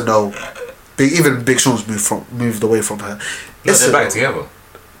 It's a no. Even Big Sean's moved away from her. No, they're back together.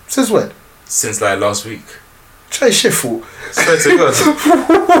 Since when? Since like last week. Try shit fool. Swear to God.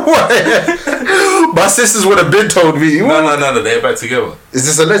 My sisters would have been told me. No, they're back together. Is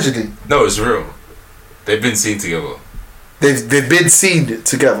this allegedly? No, it's real. They've been seen together. They've been seen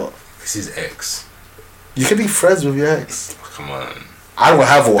together. This is ex. You can be friends with your ex. Come on. I don't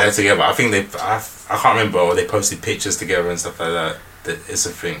have one. They're together. I think I can't remember. Or they posted pictures together and stuff like that. It's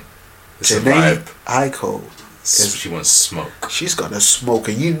a thing. It's a vibe. Aiko. She wants smoke. She's gonna smoke,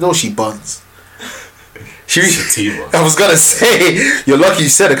 and you know she buns. Sativa. I was gonna say, you're lucky you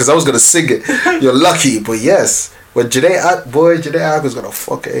said it because I was gonna sing it. You're lucky, but yes, when Janae Aiko's gonna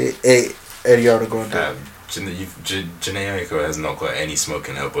fuck Ariana Grande. Janae Aiko has not got any smoke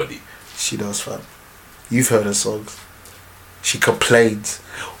in her body. She does, fam. You've heard her songs. She complains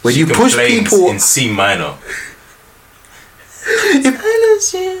when you push people in C minor.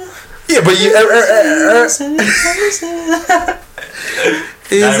 Yeah, but you.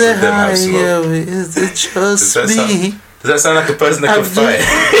 Is it high? Is it just me? Does that sound like a person that can fight?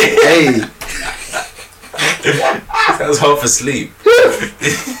 Hey. That was half asleep.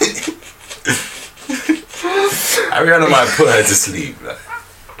 Ariana might put her to sleep. Like.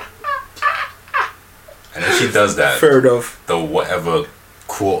 And if she does that, fair enough. The whatever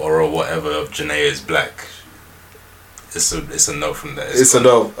quarter or whatever of Janae is black, it's a no from there. It's a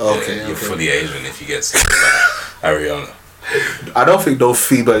no. Okay. Yeah, you're fully Asian if you get something like Ariana. I don't think no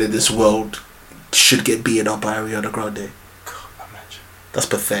female in this world should get beaten up by Ariana Grande. God, imagine. That's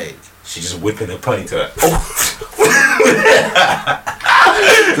pathetic. She's just whipping her pony to that.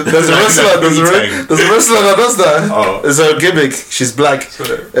 There's a wrestler that does that. Oh. It's her gimmick. She's black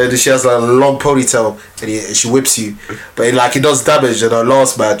and she has a long ponytail and she whips you, but it does damage. In her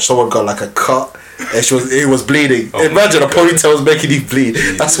last match, someone got like a cut and it was bleeding. Imagine a ponytail was making you bleed.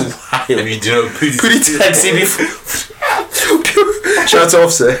 That's wild. And you do know Pootie taxi me. Shout out to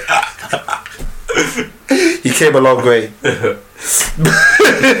Offset. He came a long way.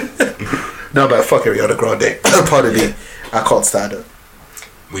 No, but fuck Ariana Grande. Pardon me. I can't stand her.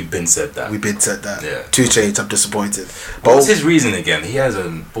 We've been said that. Yeah. 2 Chainz, I'm disappointed. But what's his reason again? He has a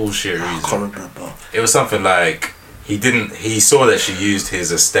bullshit reason. I can't remember. It was something like he saw that she used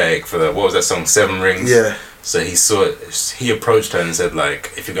his aesthetic for what was that song, 7 Rings? Yeah. So he approached her and said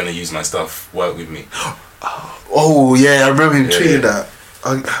like, if you're gonna use my stuff, work with me. Oh yeah, I remember him tweeting that.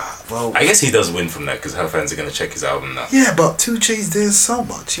 Well, I guess he does win from that because her fans are gonna check his album now. Yeah, but 2 Chainz didn't sell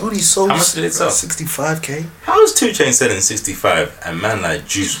much. He only sold. How much did it sell? 65k. How is 2 Chainz selling 65 and man like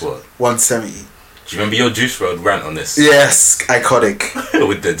Juice WRLD 170? Do you remember your Juice WRLD rant on this? Yes, iconic.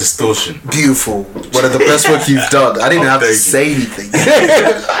 With the distortion. Beautiful. One of the best work you've done. I didn't have to say anything.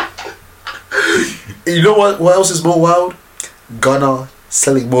 You know what? What else is more wild? Gunna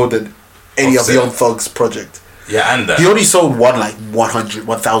selling more than any Offset. of Young Thug's project. Yeah, and that. He only sold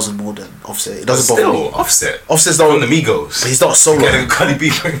 1,000 more than Offset. It doesn't bother me. Offset. Offset's not on the Migos. But he's not a solo.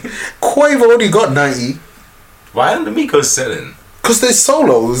 Quavo only got 90. Why aren't the Migos selling? Because they're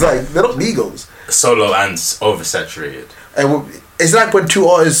solos. Like, they're not Migos. Solo and oversaturated. And it's like when 2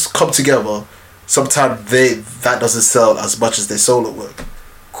 artists come together, sometimes that doesn't sell as much as their solo work.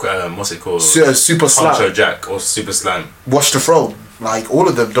 What's it called? Super Slam. Poncho Jack or Super Slam. Watch the Throne. Like, all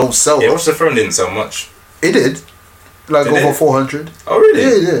of them don't sell. Yeah, Watch the Throne didn't sell much. It did. Like Did over it? 400. Oh really?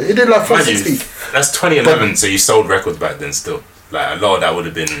 Yeah. It did like 460. That's 2011, so you sold records back then still. Like a lot of that would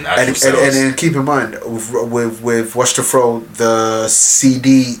have been actual sales. And keep in mind, with Watch the Throne, the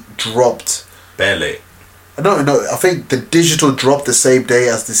CD dropped. Barely. No, I think the digital dropped the same day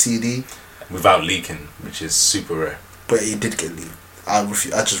as the CD. Without leaking, which is super rare. But it did get leaked. I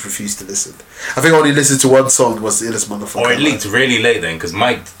just refused to listen. I think I only listened to one song. Was Illest Motherfucker. Or it leaked really late then, because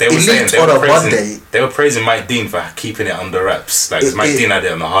Mike. They were Monday. They were praising Mike Dean for keeping it under wraps. Like Mike Dean had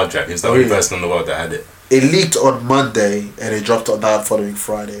it on the hard drive. He was the only person in the world that had it. It leaked on Monday and it dropped on that following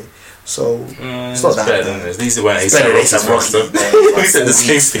Friday. So it's not that bad. At least it went A$AP Rocky. We said the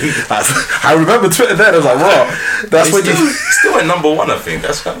same thing. I remember Twitter then. I was like, "Wow, that's when you still went number 1." I think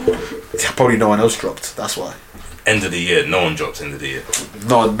that's kind of probably no one else dropped. That's why. End of the year, no one drops end of the year.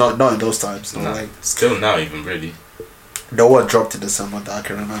 No, not in those times. No, like, still now, even really. No one dropped in the summer that I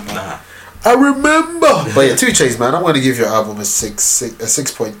can remember. Nah. I remember. But yeah, 2 Chainz, man. I'm gonna give your album a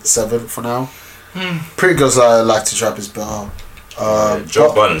 6.7 for now. Pretty Girls I Like to Trap is better.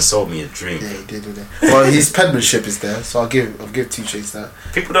 Joe Budden sold me a dream. Yeah, he did. Well, his penmanship is there, so I'll give 2 Chainz that.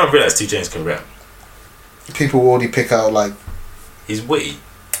 People don't realize 2 Chainz can rap. People will only pick out like he's witty.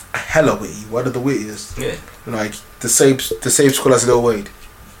 Hella witty. One of the wittiest. Yeah. Like the same school as Lil Wayne.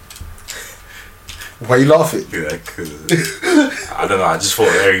 Why are you laughing? Yeah, I don't know. I just thought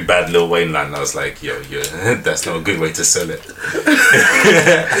a very bad Lil Wayne line. I was like, yo, that's not a good way to sell it.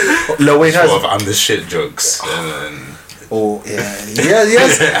 Lil Wayne has I'm the shit jokes.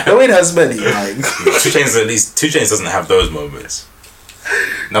 Yes. Lil Wayne has many. Like 2 Chainz at least. 2 Chainz doesn't have those moments.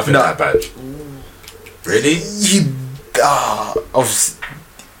 Nothing that bad. Really?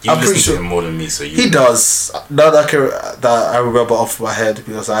 You listen to him more than me, so he does. Now that I remember off my head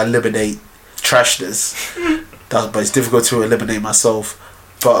because I eliminate trashness. But it's difficult to eliminate myself.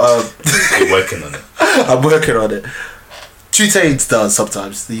 But you're working on it. I'm working on it. 2 Chainz does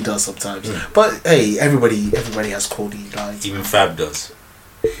sometimes. He does sometimes. But hey, everybody has corny lines. Even Fab does.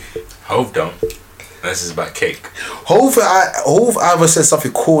 Hove don't. This is about cake. Hove either says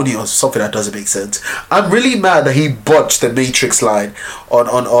something corny or something that doesn't make sense. I'm really mad that he botched the Matrix line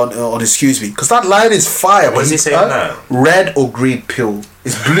on Excuse Me, because that line is fire. What is he saying now? Red or green pill.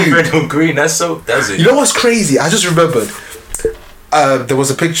 It's blue. Red or green. That's it. You know what's crazy? I just remembered. There was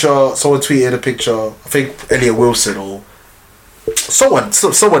a picture. Someone tweeted a picture. I think Elliot Wilson or someone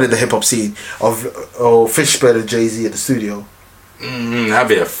in the hip hop scene of Fishburne and Jay-Z in the studio. That'd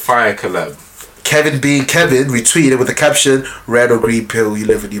be a fire collab. Kevin being Kevin retweeted with the caption, "Red or green pill, you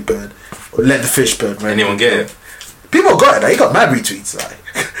live and you burn. Let the fish burn." Anyone get it? People got it. Like, he got mad retweets. Like,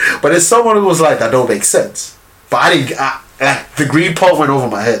 but there's someone who was like, "That don't make sense." But I didn't. The green part went over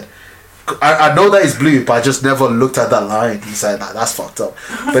my head. I know that it's blue, but I just never looked at that line. He said, "Nah, that's fucked up."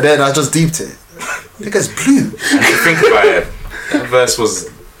 But then I just deeped it. Nigga's blue. And you think about it, that verse was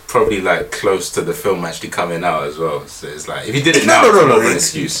probably like close to the film actually coming out as well. So it's like, if you did it now, it's not an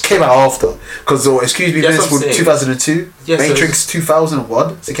excuse. It came out after. Because, Excuse Me, this was 2002. Yeah, Matrix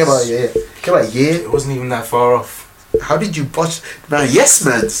 2001. So it came out a year. It came out a year. It wasn't even that far off. How did you botch? Man, Yes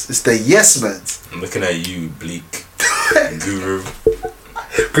Mans. It's the Yes Mans. I'm looking at you, Bleak. Guru.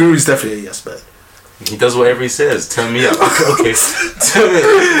 Guru's definitely a yes man. He does whatever he says. Turn me up. Okay. Turn me.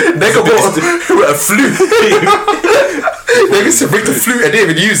 Nigga bought a flute. Nigga said bring the flute and didn't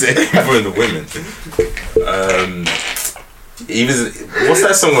even use it. For the women. What's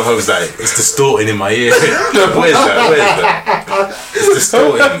that song where Hope's like, it's distorting in my ear? Where's that? It's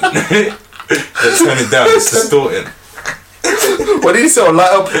distorting. Let's turn it down. It's distorting. What did he say?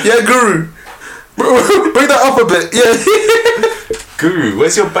 Light up. Yeah, Guru. Bring that up a bit. Yeah. Guru,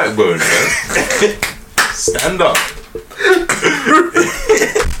 where's your backbone, man? Stand up.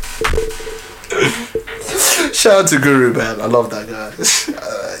 Shout out to Guru, man. I love that guy.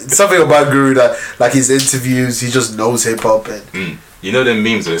 Something about Guru that, like his interviews, he just knows hip hop. And you know them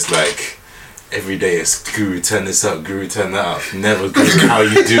memes where it's like, every day it's Guru, turn this up, Guru, turn that up. Never Guru, how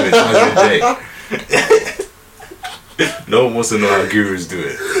you doing? How's your day? No one wants to know how Gurus do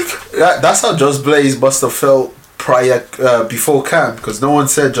it. That's how Just Blaze must have felt prior, before Cam, because no one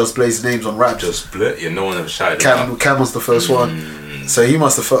said Just Blaze's names on rap. Just Blaze? Yeah, no one ever shouted Cam was the first one. So he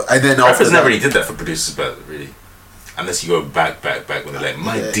must have felt. And then rappers never really did that for producers, but really. Unless you go back when they're like,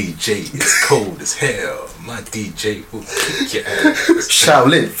 my DJ is cold as hell. My DJ will kick your ass.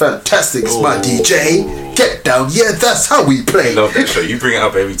 Shaolin, fantastic. It's my DJ. Get down, yeah, that's how we play. I love that show. You bring it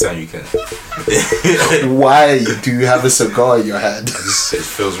up every time you can. Why do you have a cigar in your hand? It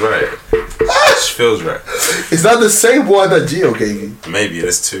feels right. It feels right. Is that the same one that Gio gave you? Maybe,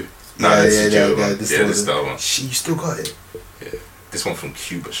 there's two. This is that one. You still got it? Yeah. This one from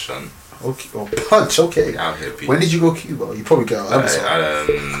Cuba, son. Okay. Oh, Punch. Okay. Out here, people. When did you go Cuba? You probably got Amazon.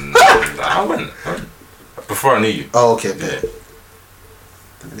 I went before I knew you. Oh, okay. Yeah.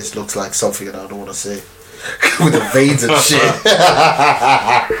 This looks like something that I don't want to say. With the veins and shit.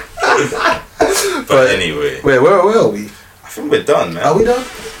 but anyway. Wait, where are we? I think we're done, man. Are we done?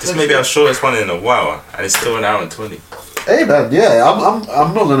 This may be our shortest one in a while, and it's still an hour and 20. Hey man, yeah,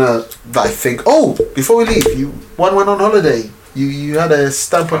 I'm not gonna think. Oh, before we leave, one went on holiday. You had a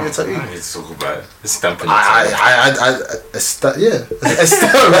stamp on your tattoo. I need to talk about it. A stamp on your tattoo.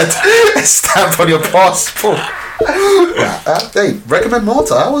 A stamp on your passport. Hey, recommend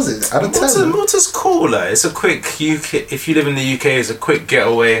Malta. How was it? Out of 10. Malta's cool. Like, it's a quick UK. If you live in the UK, it's a quick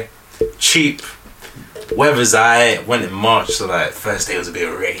getaway, cheap. Weather's alright. Went in March, so like first day was a bit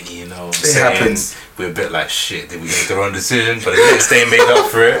rainy. You know, it happens. We were a bit like shit. Did we make the wrong decision? But the next day made up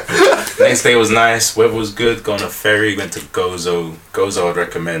for it. Next day was nice. Weather was good. Got on a ferry. Went to Gozo. Gozo I'd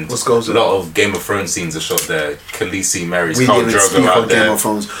recommend. What's Gozo? A lot of Game of Thrones scenes are shot there. Khaleesi marries we Khal didn't speak Drogo out on there. Game of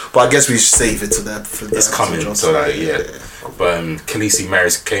Thrones, but I guess we save it to that. It's coming. So like yeah. But Khaleesi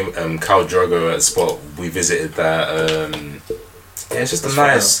marries Khal Drogo at the spot. We visited that. Yeah, it's just a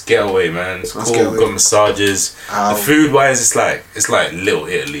nice getaway, man. It's cool. Got massages. The food wise, it's like Little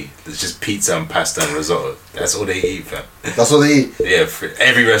Italy. It's just pizza and pasta and risotto. That's all they eat, fam. That's all they eat. Yeah, for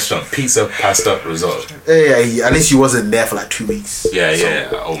every restaurant, pizza, pasta, risotto. Yeah, at least you wasn't there for like 2 weeks. Yeah, so yeah.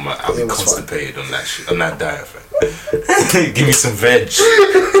 Oh my, I was constipated on that shit, on that diet, fam. Give me some veg.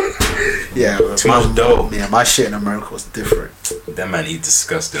 Yeah, too much dough. Yeah, my shit in America was different. That man eat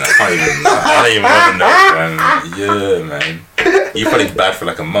disgusting. I don't even want to know, man. Yeah, man. You probably bad for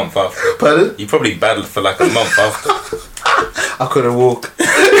like a month after. Pardon? You probably bad for like a month after. I couldn't walk.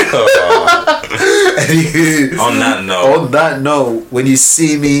 Anywho, on that note, when you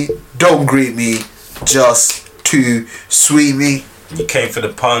see me, don't greet me, just to sweet me. You came for the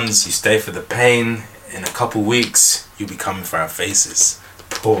puns, you stay for the pain. In a couple weeks, you'll be coming for our faces.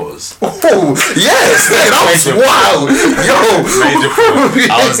 Pause. Oh yes, that was wild. Yo, major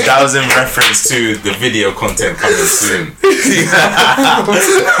pause. That was in reference to the video content coming soon.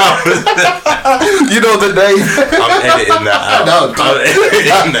 You know the name. I'm editing that out. No,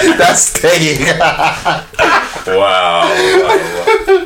 that's staying. Wow.